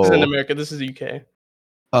So- is in America. This is the UK.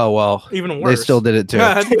 Oh, well, Even worse. they still did it too.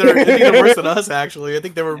 Yeah, I think they're worse than us. Actually, I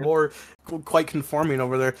think they were more quite conforming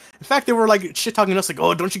over there. In fact, they were like shit talking us, like,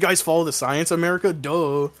 "Oh, don't you guys follow the science, America?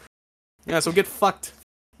 Duh." Yeah, so get fucked.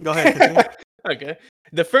 Go ahead. Continue. Okay.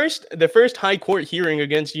 The first high court hearing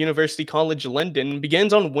against University College London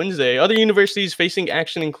begins on Wednesday. Other universities facing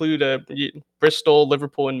action include Bristol,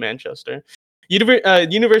 Liverpool, and Manchester.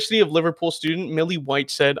 University of Liverpool student Millie White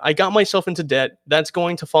said, "I got myself into debt. That's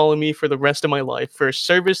going to follow me for the rest of my life for a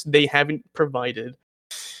service they haven't provided."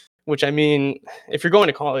 Which, I mean, if you're going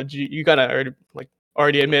to college, you gotta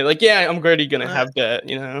already admit, like, yeah, I'm already gonna have debt,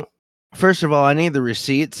 you know. First of all, I need the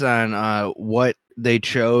receipts on what they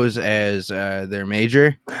chose as their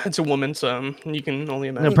major. It's a woman, so you can only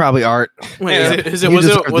They're imagine. probably art. Wait, Yeah. was You it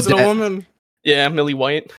deserve was the it a debt. woman? Yeah, Millie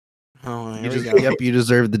White. Oh, You here we just, go. yep, you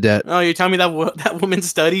deserve the debt. Oh, you tell me that that woman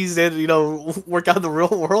studies and you know work out in the real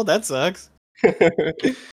world? That sucks. All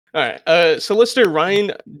right. Solicitor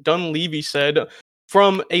Ryan Dunleavy said,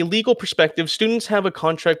 "From a legal perspective, students have a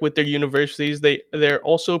contract with their universities. They're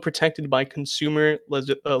also protected by consumer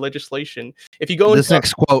legislation. If you go This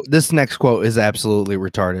into next quote is absolutely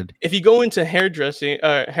retarded. if you go into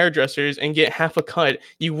hairdressers and get half a cut,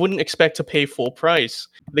 you wouldn't expect to pay full price.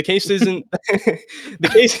 The case isn't the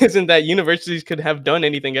case isn't that universities could have done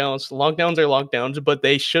anything else. Lockdowns are lockdowns, but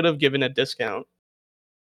they should have given a discount."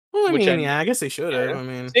 Well, I Which mean, I- yeah, I guess they should have. Yeah. I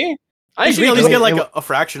mean, See, I they should agree. at least though. get like a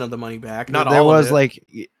fraction of the money back, not there all was of it. like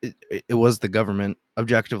it was the government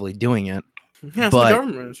objectively doing it. Yeah, so but- the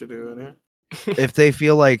government should do it. Yeah. If they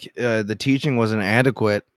feel like the teaching wasn't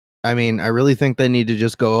adequate, I mean, I really think they need to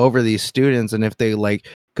just go over these students, and if they like,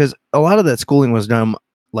 because a lot of that schooling was done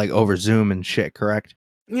like over Zoom and shit, correct?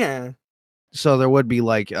 Yeah. So there would be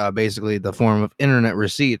like basically the form of internet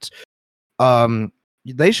receipts.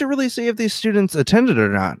 They should really see if these students attended or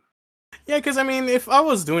not. Yeah, because I mean, if I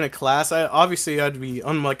was doing a class, I'd be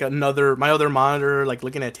on like my other monitor, like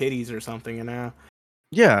looking at titties or something, you know.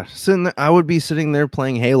 Yeah, I would be sitting there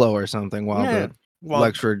playing Halo or something while Yeah. the Well,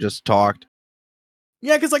 lecturer just talked.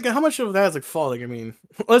 yeah, because like how much of that is like fault? Like, I mean,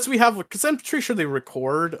 unless we have, because I'm pretty sure they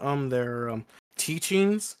record their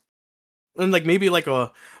teachings, and like maybe like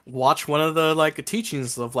watch one of the like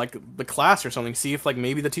teachings of like the class or something, see if like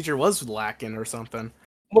maybe the teacher was lacking or something.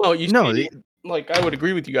 Well, like I would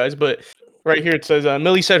agree with you guys, but right here it says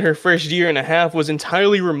Millie said her first year and a half was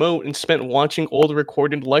entirely remote and spent watching old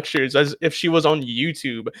recorded lectures as if she was on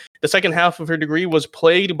YouTube. The second half of her degree was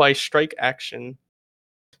plagued by strike action.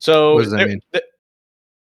 So What does that mean?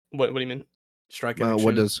 What do you mean? Strike action.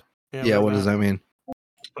 What does that mean?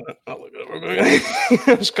 I'll look it up.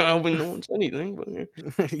 I was kind of hoping no one said anything,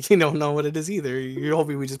 but You don't know what it is either. You're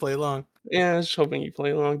hoping we just play along. yeah, I was hoping you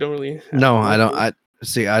play along. Don't really. No, I don't. I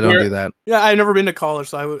don't do that. Yeah, I've never been to college,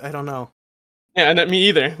 so I don't know. Yeah, me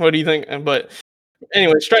either. What do you think? But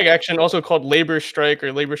anyway, strike action, also called labor strike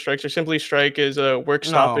or labor strikes, or simply strike, is a work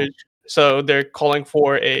stoppage. So they're calling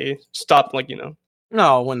for a stop, like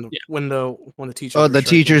No, when the teachers. Oh, the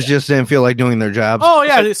teachers just didn't feel like doing their jobs. Oh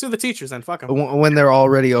yeah, they sue the teachers then. Fuck them. When they're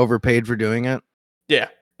already overpaid for doing it. Yeah,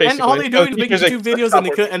 basically. And all they do is make YouTube videos,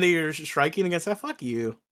 and they're striking against that. Fuck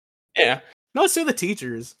you. Yeah. No, sue the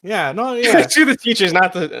teachers. Yeah, no, yeah. Sue the teachers,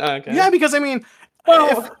 not the. Okay. Yeah, because I mean,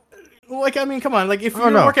 come on, like if you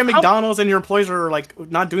work at McDonald's and your employees are like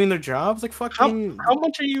not doing their jobs, like fucking. How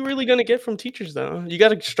much are you really gonna get from teachers though? You got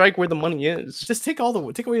to strike where the money is. Just take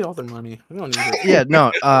away all their money. We don't need it. Yeah,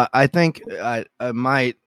 no. I think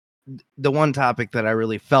the one topic that I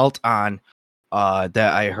really felt on, that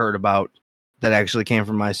I heard about that actually came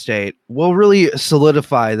from my state will really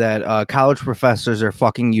solidify that college professors are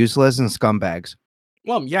fucking useless and scumbags.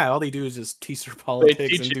 Well, yeah, all they do is just teach their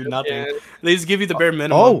politics and do nothing. Yeah. They just give you the bare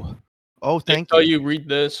minimum. Thank you. They you read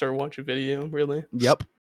this or watch a video, really? Yep.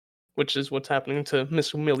 Which is what's happening to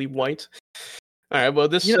Miss Millie White. All right, well,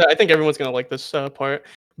 this I think everyone's gonna like this part.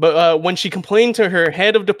 But when she complained to her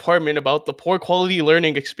head of department about the poor quality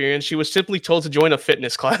learning experience, she was simply told to join a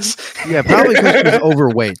fitness class. Yeah, probably because she was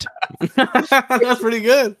overweight. That's pretty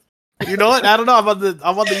good. You know what? I don't know. I'm on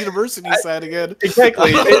the university side again.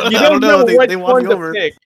 Exactly. You don't know they want me over.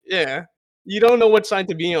 Pick. Yeah. You don't know what side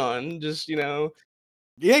to be on. Just, Yeah,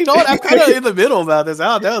 you know what? I'm kind of in the middle about this.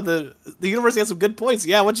 I don't know. The university has some good points.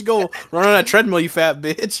 Yeah, why don't you go run on a treadmill, you fat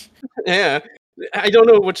bitch? Yeah. I don't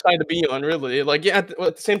know which side to be on, really. Like, yeah, at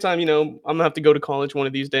the same time, I'm going to have to go to college one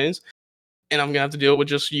of these days. And I'm going to have to deal with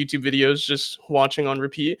just YouTube videos, just watching on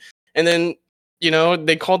repeat. And then,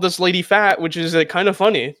 they called this lady fat, which is kind of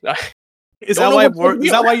funny. Is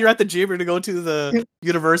that why you're at the gym or to go to the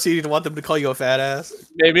university to want them to call you a fat ass?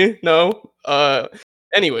 Maybe. No.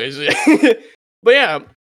 Anyways. But yeah.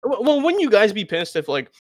 Well, wouldn't you guys be pissed if,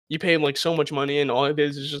 like, you pay like so much money and all it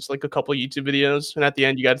is just like a couple YouTube videos and at the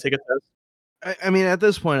end you got to take a test? I mean, at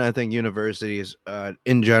this point, I think universities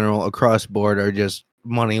in general across board are just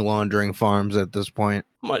money laundering farms at this point.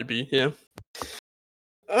 Might be, yeah.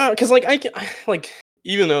 Because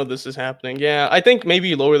even though this is happening, yeah, I think maybe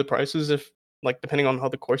you lower the prices if, like, depending on how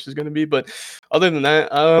the course is going to be. But other than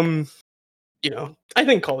that, I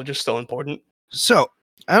think college is still important. So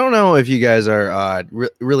I don't know if you guys are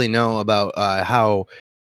really know about how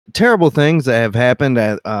terrible things that have happened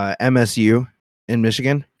at MSU in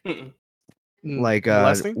Michigan. Mm-mm. Like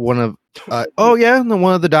one of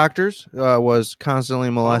one of the doctors was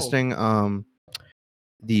constantly molesting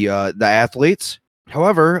the athletes.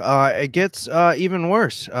 However, it gets even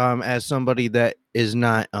worse as somebody that is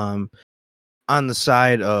not on the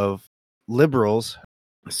side of liberals.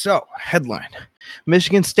 So, headline: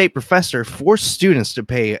 Michigan State professor forced students to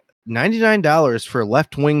pay $99 for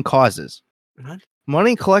left-wing causes. What?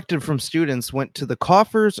 Money collected from students went to the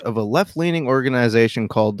coffers of a left-leaning organization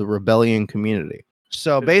called the Rebellion Community.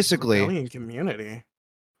 So basically, Rebellion Community.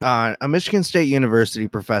 A Michigan State University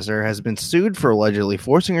professor has been sued for allegedly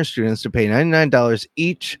forcing her students to pay $99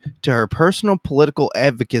 each to her personal political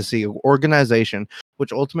advocacy organization,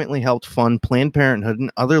 which ultimately helped fund Planned Parenthood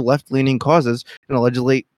and other left-leaning causes and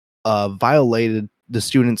allegedly violated the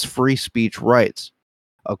students' free speech rights.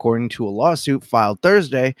 According to a lawsuit filed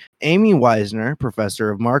Thursday, Amy Wisner,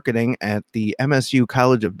 professor of marketing at the MSU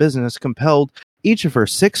College of Business, compelled each of her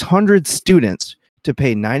 600 students to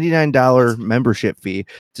pay $99 membership fee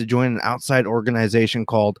to join an outside organization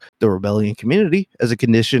called the Rebellion Community as a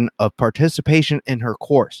condition of participation in her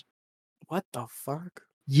course. What the fuck?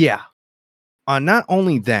 Yeah. Not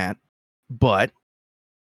only that, but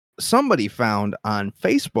somebody found on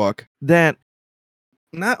Facebook that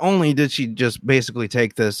not only did she just basically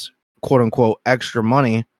take this quote unquote extra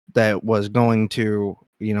money that was going to,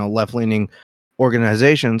 left-leaning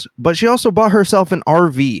organizations, but she also bought herself an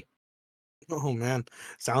RV. Oh man,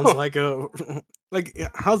 sounds like a like.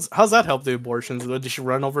 How's that help the abortions? Did she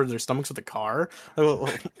run over their stomachs with a car?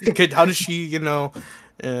 How does she,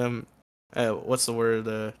 what's the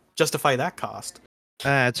word? Justify that cost?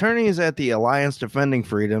 Attorneys at the Alliance Defending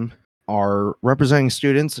Freedom are representing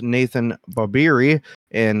students Nathan Barbieri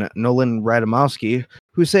and Nolan Radomowski,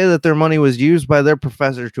 who say that their money was used by their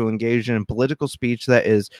professor to engage in political speech that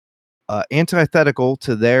is antithetical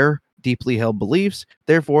to their deeply held beliefs.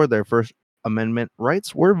 Therefore, their First Amendment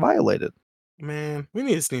rights were violated. Man,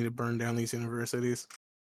 we just need to burn down these universities.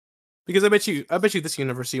 Because I bet you this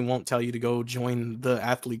university won't tell you to go join the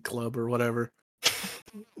athlete club or whatever.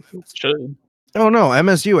 Should. Oh no,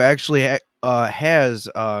 MSU actually has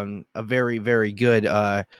a very, very good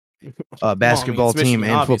basketball team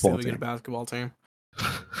and football team. A basketball team.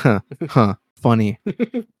 Funny.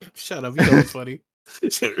 Shut up, you know it's funny.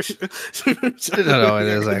 No, it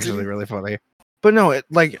is actually really funny. But no,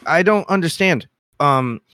 I don't understand.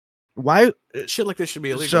 Why shit like this should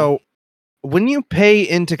be illegal. So when you pay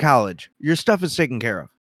into college, your stuff is taken care of.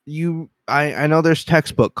 I know there's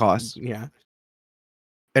textbook costs. Yeah.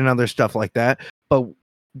 And other stuff like that. But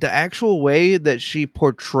the actual way that she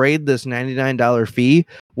portrayed this $99 fee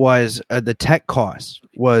was the tech cost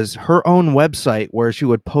was her own website where she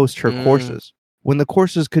would post her courses, when the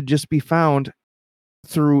courses could just be found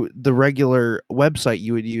through the regular website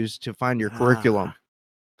you would use to find your curriculum.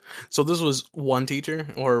 So this was one teacher,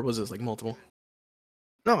 or was this like multiple?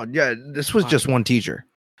 No, yeah, this was just one teacher.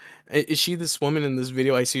 Is she this woman in this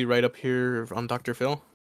video I see right up here on Dr. Phil?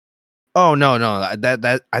 Oh no,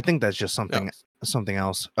 that I think that's just something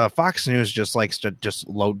else. Fox News just likes to just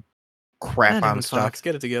load crap on stuff. Fox,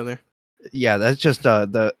 get it together. Yeah, that's just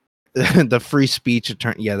the the free speech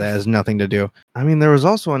attorney. Yeah, that has nothing to do. I mean, there was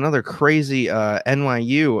also another crazy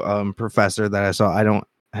NYU professor that I saw. I don't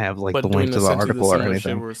have the link to the article or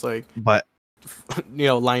anything. Where it's like, but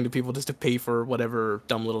lying to people just to pay for whatever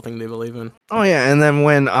dumb little thing they believe in. Oh yeah, and then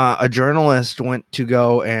when a journalist went to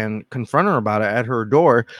go and confront her about it at her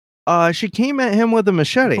door, she came at him with a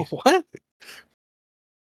machete. What?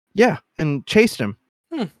 Yeah, and chased him.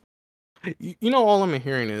 All I'm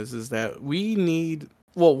hearing is that we need,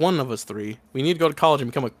 one of us three, we need to go to college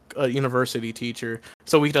and become a university teacher,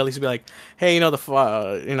 so we could at least be like, hey, this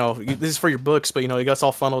is for your books, but it gets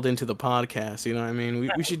all funneled into the podcast. You know what I mean?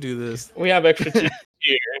 We should do this. We have extra teachers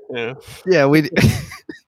here. Yeah. Yeah, we.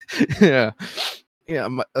 yeah.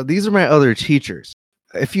 These are my other teachers.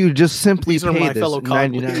 If you just simply pay this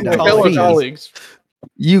 $99 colleagues,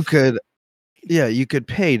 you could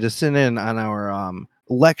pay to sit in on our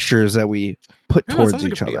lectures that we put towards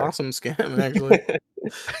each other. Awesome scam, actually.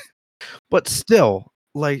 But still,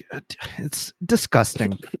 it's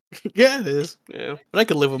disgusting. Yeah, it is. Yeah, but I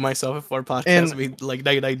could live with myself if our podcast would be like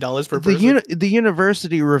 $99 per person. The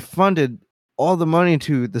university refunded all the money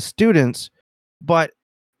to the students, but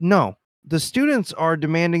no, the students are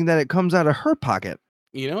demanding that it comes out of her pocket.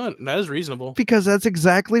 You know what? That is reasonable. Because that's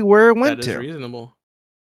exactly where it went to. That is reasonable.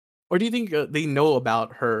 Or do you think they know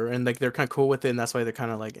about her and they're kind of cool with it, and that's why they're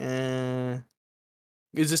kind of like, eh?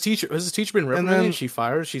 Has this teacher been reprimanded? Is she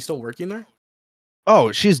fired? Is she still working there?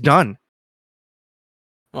 Oh, she's done.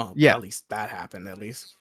 Well, yeah. At least that happened. At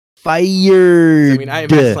least fired. I mean, I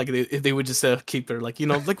imagine if they would just keep their like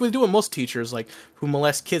we do with most teachers who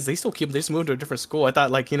molest kids, they still keep them. They just move to a different school. I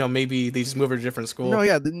thought maybe they just move to a different school. No,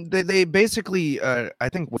 yeah, they basically I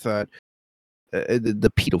think with the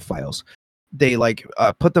pedophiles, they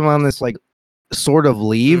put them on this sort of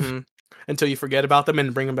leave until you forget about them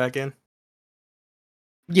and bring them back in.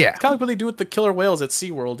 Yeah, it's kind of like what they do with the killer whales at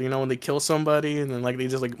SeaWorld. when they kill somebody and then they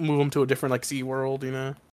just move them to a different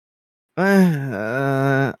SeaWorld.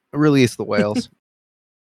 Release the whales.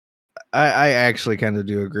 I actually kind of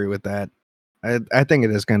do agree with that. I think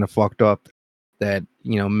it is kind of fucked up that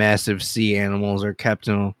massive sea animals are kept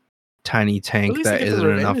in a tiny tank that isn't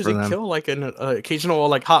enough for them. Kill an occasional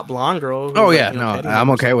hot blonde girl. Oh yeah, no,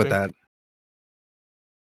 I'm okay with that.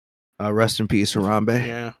 Rest in peace, Harambe.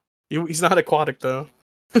 Yeah, he's not aquatic though.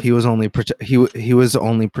 He was only he was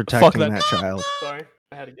only protecting that child. Sorry,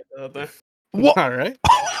 I had to get that out there. What? All right.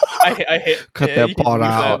 I hate that part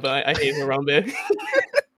out. But I hate Harambe.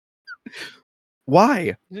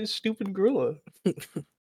 Why? He's a stupid gorilla.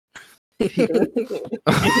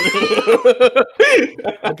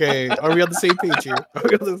 Okay, are we on the same page here?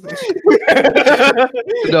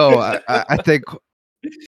 No, I think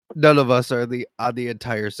none of us are on the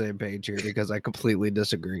entire same page here because I completely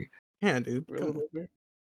disagree. Yeah, dude.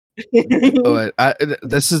 But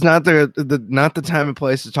this is not the time and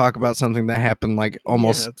place to talk about something that happened like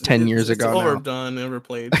almost 10 years it's ago now. overdone,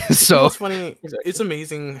 overplayed. So You know what's funny? It's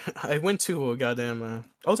amazing. I went to a goddamn.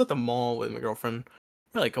 I was at the mall with my girlfriend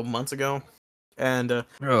like a couple months ago, and I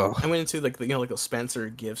went into like like those Spencer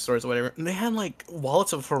gift stores or whatever, and they had like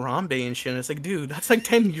wallets of Harambe and shit. And it's like, dude, that's like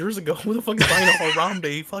 10 years ago. Who the fuck is buying a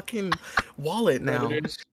Harambe fucking wallet now?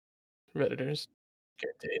 Redditors.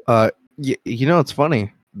 You know it's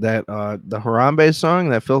funny that the Harambe song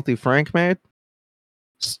that Filthy Frank made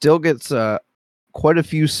still gets quite a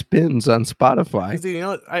few spins on Spotify. Dude, you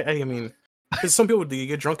know, I mean, because some people they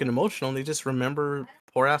get drunk and emotional, and they just remember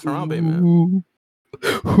poor ass Harambe, man.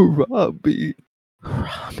 Harambe.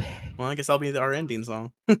 Well, I guess that'll be our ending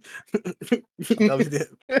song.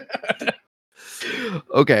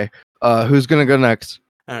 Okay, who's gonna go next?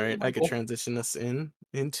 All right, I could transition us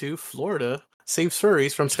into Florida. Saves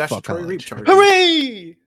furries from statutory rape charges.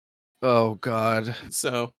 Hooray! Oh God.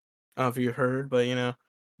 So, I don't know if you heard, but you know,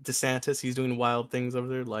 DeSantis, he's doing wild things over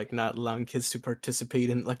there, like not allowing kids to participate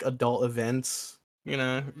in like adult events, you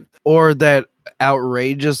know, or that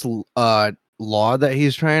outrageous law that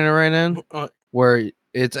he's trying to write in, where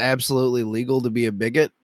it's absolutely legal to be a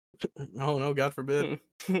bigot. Oh no, God forbid.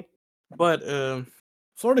 But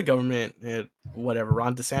Florida government, whatever,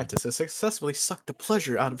 Ron DeSantis has successfully sucked the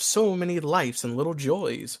pleasure out of so many lives and little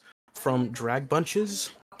joys, from drag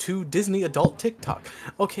bunches to Disney adult TikTok.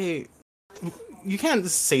 Okay, you can't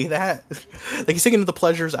say that. Like, he's taking the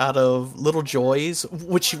pleasures out of little joys,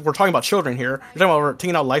 which we're talking about children here. We're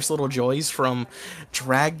taking out life's little joys from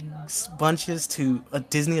drag bunches to a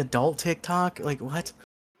Disney adult TikTok. Like, what?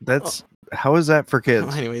 How is that for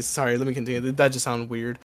kids? Anyways, sorry, let me continue. That just sounded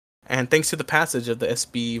weird. And thanks to the passage of the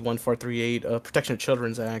SB 1438 Protection of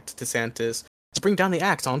Children's Act, DeSantis to bring down the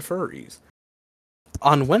axe on furries.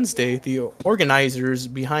 On Wednesday, the organizers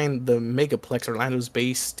behind the Megaplex Orlando's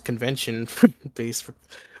based convention based for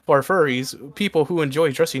furries, people who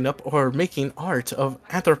enjoy dressing up or making art of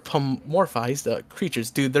anthropomorphized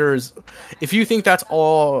creatures. Dude, if you think that's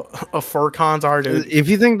all fur cons are, dude. If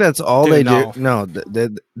you think that's all dude, they no. do, no,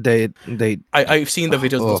 they. I've seen the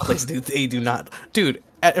videos of those places, dude. They do not, dude.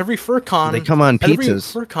 At every fur con, they come on pizzas. Every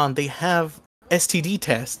fur con, they have STD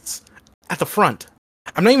tests at the front.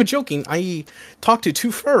 I'm not even joking. I talked to 2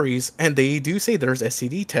 furries, and they do say there's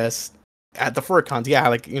STD tests at the fur cons. Yeah,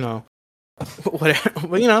 like, you know, whatever.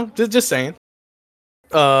 But, you know, just saying.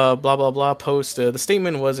 Blah blah blah. Post. The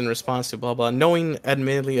statement was in response to blah blah. Knowing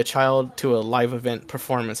admittedly a child to a live event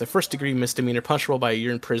performance, a first-degree misdemeanor, punishable by a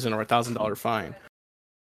year in prison or $1,000 fine.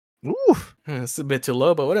 Oof. It's a bit too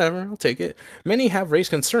low, but whatever, I'll take it. Many have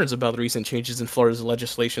raised concerns about the recent changes in Florida's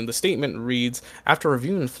legislation. The statement reads, after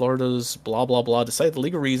reviewing Florida's blah blah blah, decided the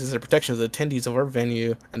legal reasons and protections of the attendees of our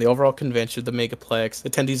venue and the overall convention of the Megaplex,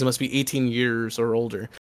 attendees must be 18 years or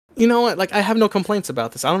older. You know what? Like, I have no complaints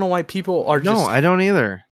about this. I don't know why people are just... No, I don't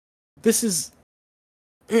either. This is...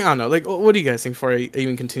 I don't know. Like, what do you guys think before I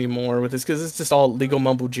even continue more with this? Because it's just all legal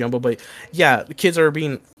mumbo jumbo. But yeah, the kids are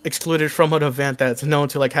being excluded from an event that's known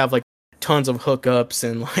to like have like tons of hookups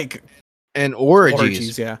and like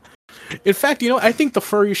orgies. Yeah. In fact, you know, I think the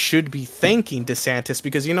furries should be thanking DeSantis,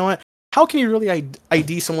 because you know what? How can you really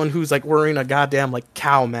ID someone who's like wearing a goddamn like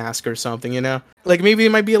cow mask or something? You know, like maybe it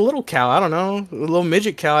might be a little cow. I don't know, a little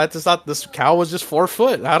midget cow. I just thought this cow was just 4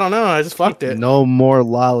 foot. I don't know. I just fucked it. No more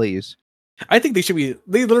lollies. I think they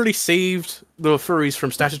literally saved the furries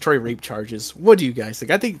from statutory rape charges. What do you guys think?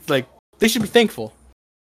 I think like they should be thankful.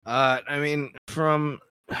 I mean, from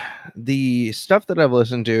the stuff that I've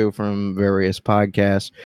listened to from various podcasts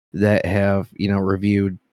that have, you know,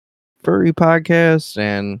 reviewed furry podcasts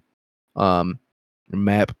and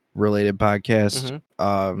map related podcasts,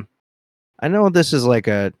 I know this is like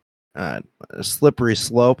a slippery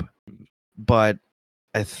slope, but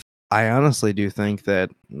I honestly do think that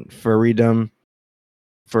furrydom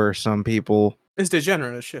for some people is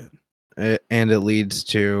degenerate as shit. And it leads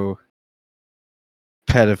to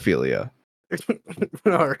pedophilia.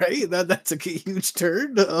 All right, that's a huge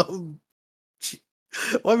turn.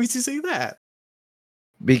 Why would you say that?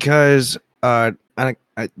 Because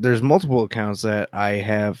there's multiple accounts that I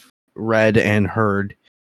have read and heard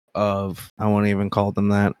of, I won't even call them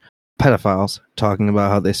that, pedophiles talking about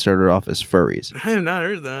how they started off as furries. I have not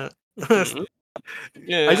heard that.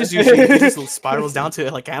 Yeah, I just usually it just spirals down to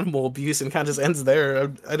like animal abuse and kind of just ends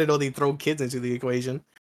there. I didn't know they throw kids into the equation.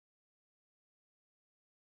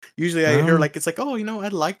 Usually I hear like it's like, oh, you know, I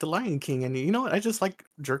like the Lion King, and you know what, I just like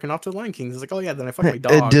jerking off to the Lion King. It's like, oh yeah, then I fuck my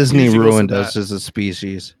dog. Disney ruined us as a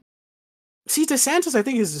species. See, DeSantis, I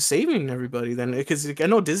think, is just saving everybody then, because I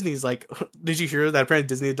know Disney's like, did you hear that apparently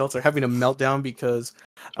Disney adults are having a meltdown because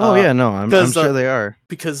Oh yeah, no, I'm sure they are.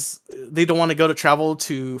 Because they don't want to go to travel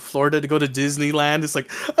to Florida to go to Disneyland. It's like,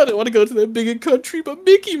 I don't want to go to that big country, but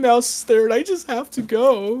Mickey Mouse is there and I just have to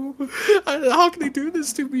go. How can they do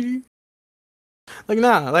this to me? Like,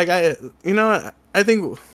 nah, like, I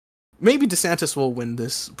think maybe DeSantis will win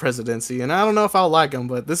this presidency, and I don't know if I'll like him,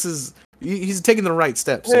 but he's taking the right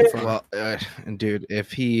steps so far. Well, dude,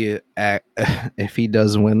 if he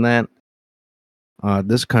does win that,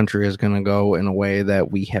 this country is gonna go in a way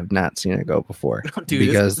that we have not seen it go before. Dude,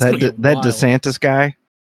 because that DeSantis guy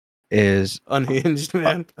is unhinged,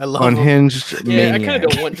 man. I love unhinged. Him. Yeah, I kind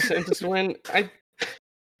of don't want DeSantis to win.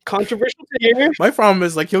 Controversial to hear. My problem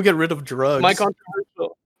is like he'll get rid of drugs. My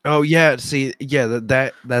controversial. Oh yeah, see, yeah,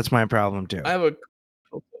 that's my problem too. I have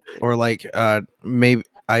or like maybe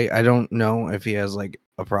I don't know if he has like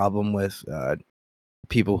a problem with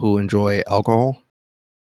people who enjoy alcohol.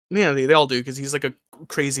 Yeah, they all do because he's like a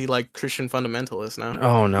crazy like Christian fundamentalist now.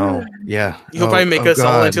 Oh no, yeah. He'll probably make us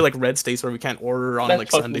all into like red states where we can't order on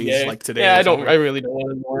like Sundays gay. like today. Yeah, I really don't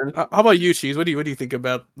want to learn. How about you, Cheese? What do you think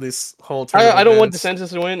about this whole? I don't want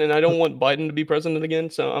DeSantis to win, and I don't want Biden to be president again.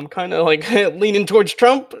 So I'm kind of like leaning towards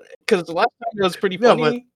Trump because the last time it was pretty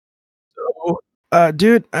funny. Yeah,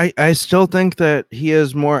 dude, I still think that he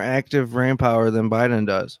has more active brain power than Biden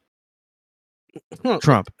does.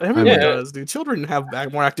 Trump. Everyone does, dude. Children have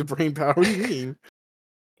more active brain power. What do you mean?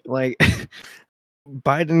 Like,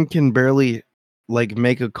 Biden can barely like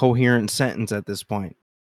make a coherent sentence at this point.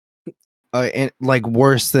 And like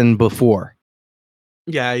worse than before.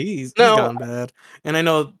 Yeah, he's gone bad. And I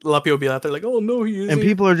know a lot of people be out there like, oh no, he isn't. And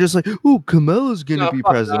people are just like, oh, Kamala's gonna be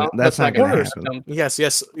president. No, that's not gonna happen.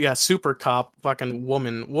 Yes, super cop, fucking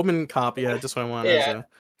woman cop. Yeah, just what I want as a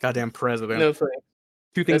goddamn president. No thanks.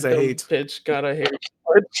 Two things I hate. Bitch, God, I hate.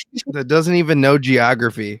 That doesn't even know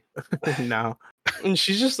geography. No. And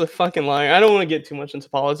she's just a fucking liar. I don't want to get too much into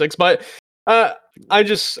politics, but I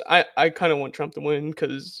kind of want Trump to win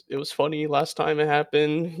because it was funny last time it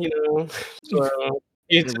happened, you know. So,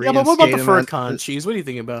 yeah, but what about the fur con, Cheese? What do you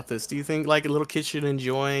think about this? Do you think like a little kid should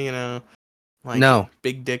enjoy, you know, like no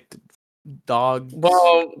big dick dog?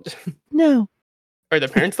 Well, no. Are the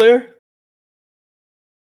parents there?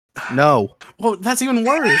 No. Well, that's even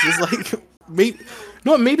worse. It's like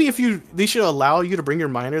maybe if they should allow you to bring your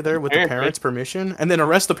minor there with the parents' permission, and then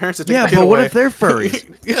arrest the parents to take the kid away. Yeah, but what if they're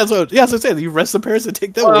furries? That's what I said. You arrest the parents to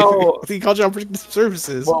take them away. You call Child Protective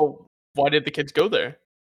Services. Well, why did the kids go there?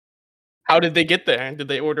 How did they get there? Did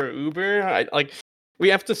they order Uber? We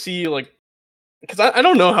have to see because I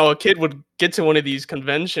don't know how a kid would get to one of these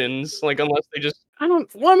conventions, unless they just. A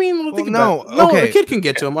kid can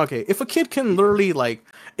get to them. Okay, if a kid can literally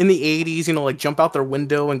in the 80s, jump out their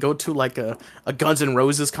window and go to a Guns N'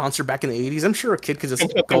 Roses concert back in the 80s, I'm sure a kid could just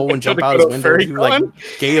go and jump out his window and do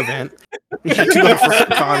gay event. Yeah,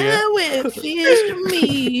 How it feels to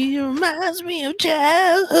me reminds me of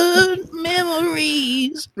childhood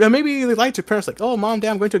memories. Yeah, maybe they lied to parents oh, mom,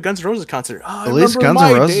 dad, I'm going to a Guns N' Roses concert. Oh, at least Guns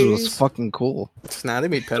N' Roses was fucking cool. Nah, they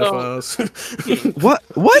made pedophiles. What?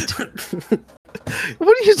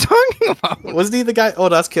 What are you talking about? Wasn't he the guy? Oh,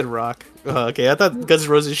 that's Kid Rock. Okay, I thought Guns N'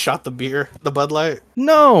 Roses shot the Bud Light.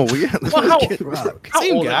 No, yeah, Kid Rock. How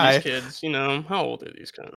Same old guy. Are these kids? How old are these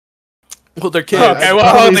kids? Well, they're kids. Okay,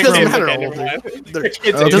 well, it doesn't matter how old they're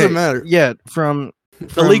kids. It doesn't matter. Yeah, from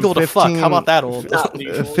illegal to fuck. How about that old?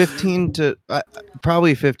 15 to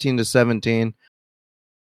probably 15 to 17.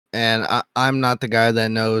 And I'm not the guy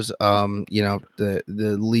that knows, the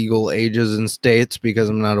legal ages in states because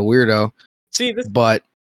I'm not a weirdo. See, but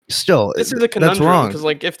still, this is a conundrum. That's wrong. Because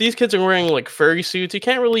if these kids are wearing furry suits, you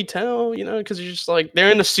can't really tell, because you're just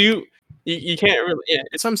they're in a suit. You can't really. Yeah,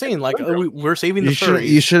 it's what I'm saying. We're saving the furries.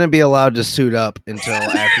 You shouldn't be allowed to suit up until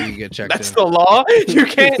after you get checked. That's the law. You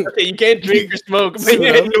can't. You can't drink or smoke, but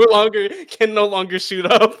you can no longer suit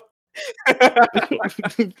up.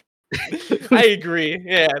 I agree.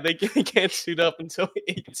 Yeah, they can't suit up until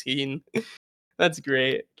 18. That's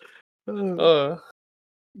great.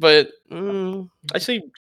 But I see.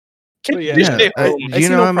 Do you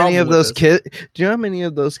know how many of those kids? Do you know how many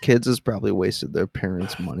of those kids has probably wasted their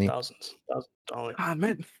parents' money? Thousands of dollars. Ah,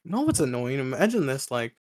 man, no, it's annoying. Imagine this,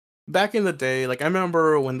 back in the day. I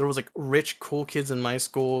remember when there was rich, cool kids in my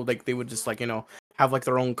school. They would just have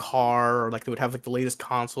their own car, or they would have the latest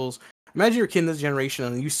consoles. Imagine you're a kid in this generation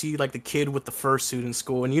and you see the kid with the fursuit in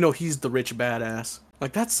school, and he's the rich badass.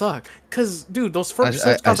 That sucks. Cause dude, those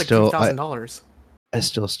fursuits cost $2,000. I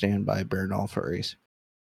still stand by burn all furries.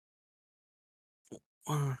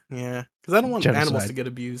 Yeah, because I don't want animals to get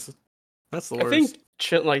abused. That's the worst. I think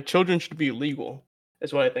children should be legal.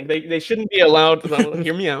 Is what I think. They shouldn't be allowed.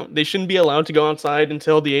 Hear me out. They shouldn't be allowed to go outside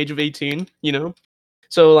until the age of 18.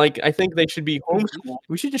 So like I think they should be homeschooled.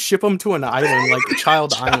 We should just ship them to an island, like a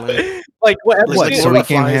child island. Like what? What, Epstein- so we Lord of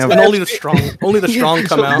the can Flies, have- and only the strong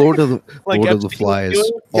come out. Lord of the Like Lord of the Epstein Flies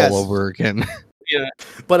was all Yes. over again. Yeah.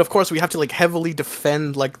 But of course, we have to like heavily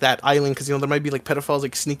defend like that island because there might be like pedophiles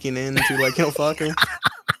like sneaking in to like fuck them.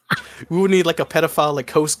 We would need like a pedophile like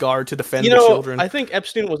coast guard to defend the children. I think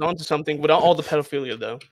Epstein was onto something without all the pedophilia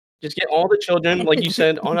though. Just get all the children, like you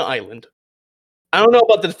said, on an island. I don't know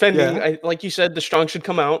about the defending. Yeah. Like you said, the strong should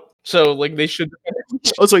come out. So like they should.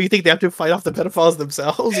 Oh, so you think they have to fight off the pedophiles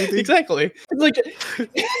themselves? You think? Exactly.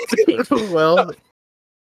 It's like Well,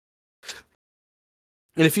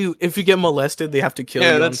 and if you get molested, they have to kill Yeah,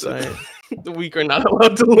 you on that's- site. the weak are not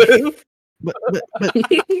allowed to live. But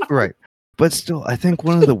right. But still, I think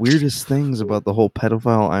one of the weirdest things about the whole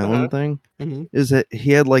pedophile island thing Mhm. is that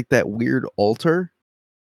he had like that weird altar.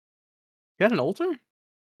 You had an altar?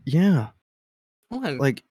 Yeah. What?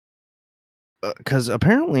 Like, because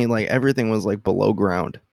apparently, like, everything was like below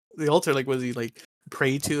ground. The altar, like, was he like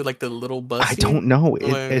pray to like the little bus? I don't know.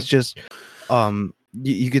 It's just,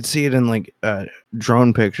 you could see it in like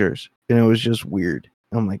drone pictures, and it was just weird.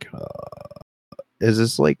 I'm like, is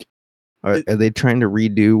this like, are they trying to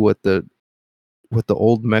redo what the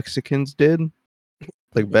old Mexicans did,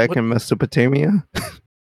 like back What? in Mesopotamia?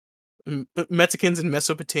 Mexicans in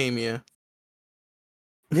Mesopotamia.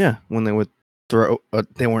 Yeah, when they would throw,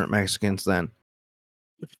 they weren't Mexicans then.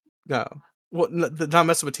 No, what? Not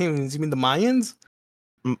Mesopotamians. You mean the Mayans?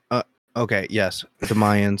 Okay, yes, the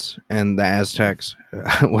Mayans and the Aztecs,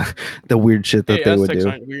 the weird shit that Hey, they would Aztecs do.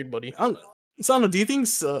 aren't weird, buddy. I don't know. Sano, do you think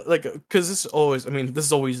like because this is always? I mean, this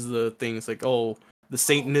is always the things like the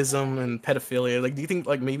Satanism and pedophilia. Like, do you think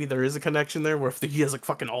like maybe there is a connection there where if he has like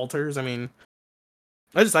fucking altars? I mean,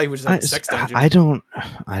 I just thought he was just like a sex dungeon. I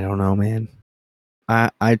don't know, man.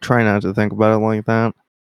 I try not to think about it like that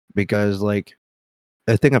because, like,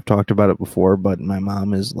 I think I've talked about it before, but my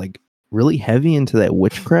mom is like really heavy into that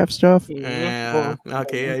witchcraft stuff, Yeah.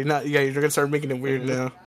 Okay. Yeah. You're gonna start making it weird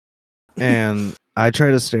now. and I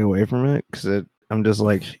try to stay away from it because I'm just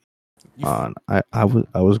like, I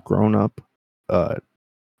was grown up,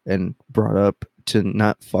 and brought up to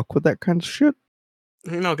not fuck with that kind of shit.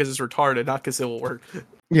 No, because it's retarded, not because it will work.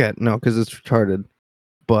 Yeah, no, because it's retarded.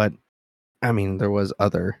 But I mean, there was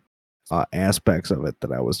other aspects of it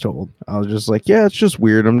that I was told. I was just like, yeah, it's just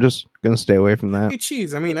weird. I'm just gonna stay away from that. Hey,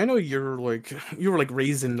 Cheese. I mean, I know you were like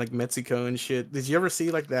raised in like Mexico and shit. Did you ever see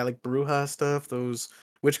like that like bruja stuff, those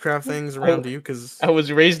witchcraft things around you? Because I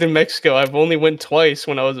was raised in Mexico. I've only went twice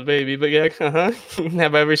when I was a baby, but yeah,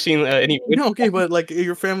 Have I ever seen any? no, okay, but like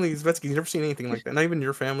your family is Mexican. You never seen anything like that. Not even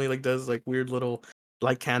your family like does like weird little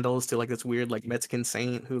light candles to like this weird like Mexican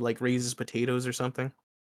saint who like raises potatoes or something.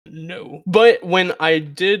 No. But when I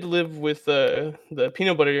did live with the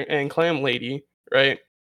peanut butter and clam lady, right?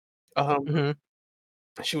 Mhm.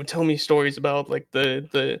 She would tell me stories about like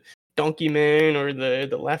the donkey man or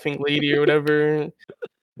the laughing lady or whatever.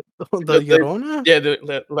 The Llorona?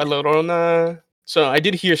 Yeah, La Llorona. So I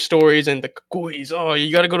did hear stories and the cucuys. Oh,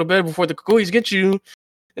 you gotta go to bed before the cucuys get you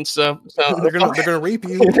and stuff. So they're gonna rape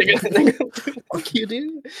you. they're gonna fuck you,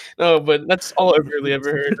 dude. No, but that's all I've really ever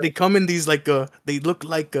heard. They come in these like they look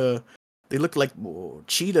like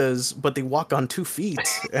cheetahs, but they walk on 2 feet,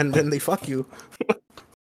 and then they fuck you.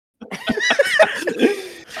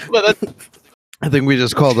 But that's, I think we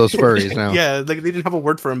just call those furries now. Yeah, like they didn't have a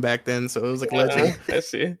word for him back then, so it was like legend. I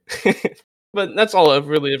see. But that's all I've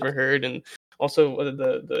really ever heard. And also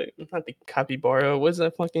the not the capybara. What's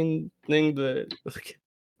that fucking thing? The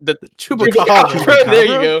Chupacabra. There you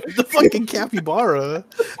go. The fucking capybara.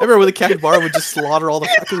 I remember when the capybara would just slaughter all the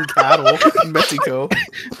fucking cattle in Mexico.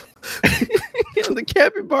 The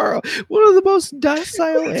capybara, one of the most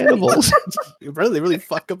docile animals. Bro, they really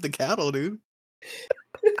fuck up the cattle, dude.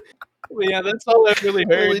 But yeah, that's all I've really All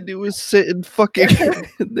they heard. do is sit in fucking.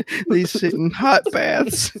 They sit in hot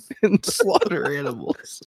baths and slaughter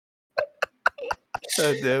animals.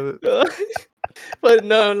 God damn it. But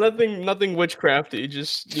no, nothing witchcrafty.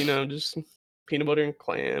 Just just peanut butter and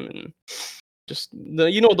clam and just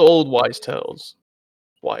the old wives' tales.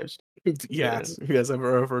 Wives. Yes, you guys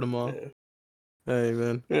ever heard them all? Yeah. Hey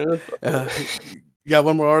man, Yeah, you got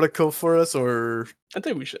one more article for us, or I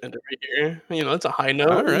think we should end it right here. That's a high note.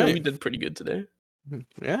 All right. We did pretty good today.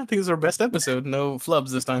 yeah, I think it's our best episode. No flubs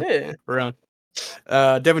this time Yeah. around.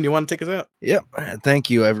 Devin, you want to take us out? Yep. Thank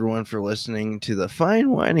you, everyone, for listening to the Fine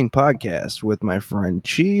Whining podcast with my friend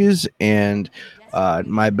Cheese and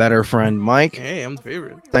my better friend Mike. Hey, I'm the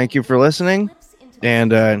favorite. Thank you for listening,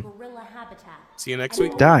 and See you next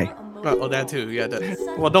week. die. Oh, that too. Yeah.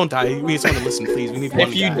 Well, don't die. We need someone to listen, please. We need one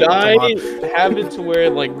If you guy. die, have it to where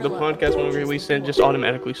like the podcast when we release it just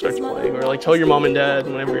automatically starts playing, or like tell your mom and dad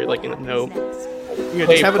whenever you're like in a no. Yeah,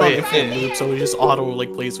 just have it on infinite loop, so we just auto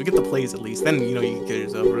like plays. We get the plays at least. Then you know you can kill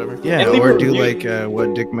yourself or whatever. Yeah, And leave or a do review. like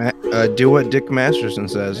what Dick Masterson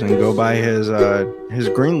says and go buy his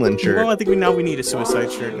Greenland shirt. Well, I think we need a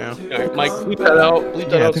suicide shirt now. All right, Mike, bleep that out. Bleep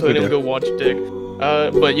that Yeah, I out think so we anyone do. go watch Dick.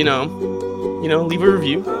 But you know, leave a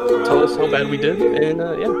review. Tell us how bad we did, and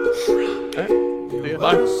yeah. All right. Yeah.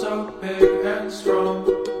 Bye. So big and strong,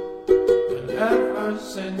 and ever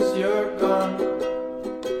since you're gone,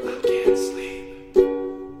 I can't sleep.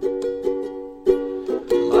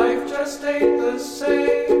 Life just ain't the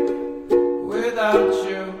same without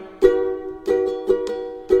you.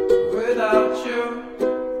 Without you.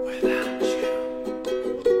 Without you.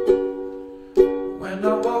 When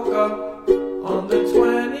I woke up on the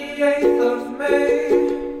 28th of May,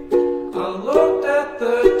 I looked at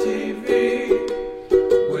the TV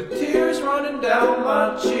with tears running down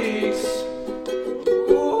my cheeks.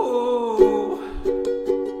 Ooh,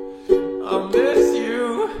 I miss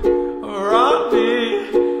you,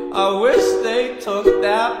 Robbie. I wish they took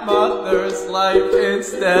that mother's life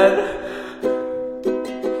instead.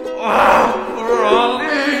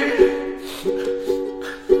 Robbie,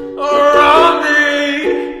 Robbie,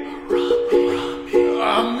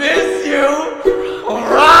 I miss you,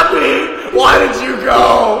 Robbie. Why did you go?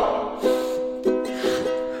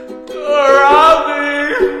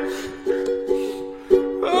 Robbie!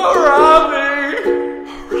 Robbie!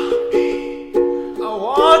 I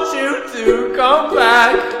want you to come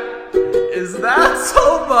back. Is that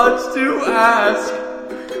so much to ask?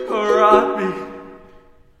 Robbie.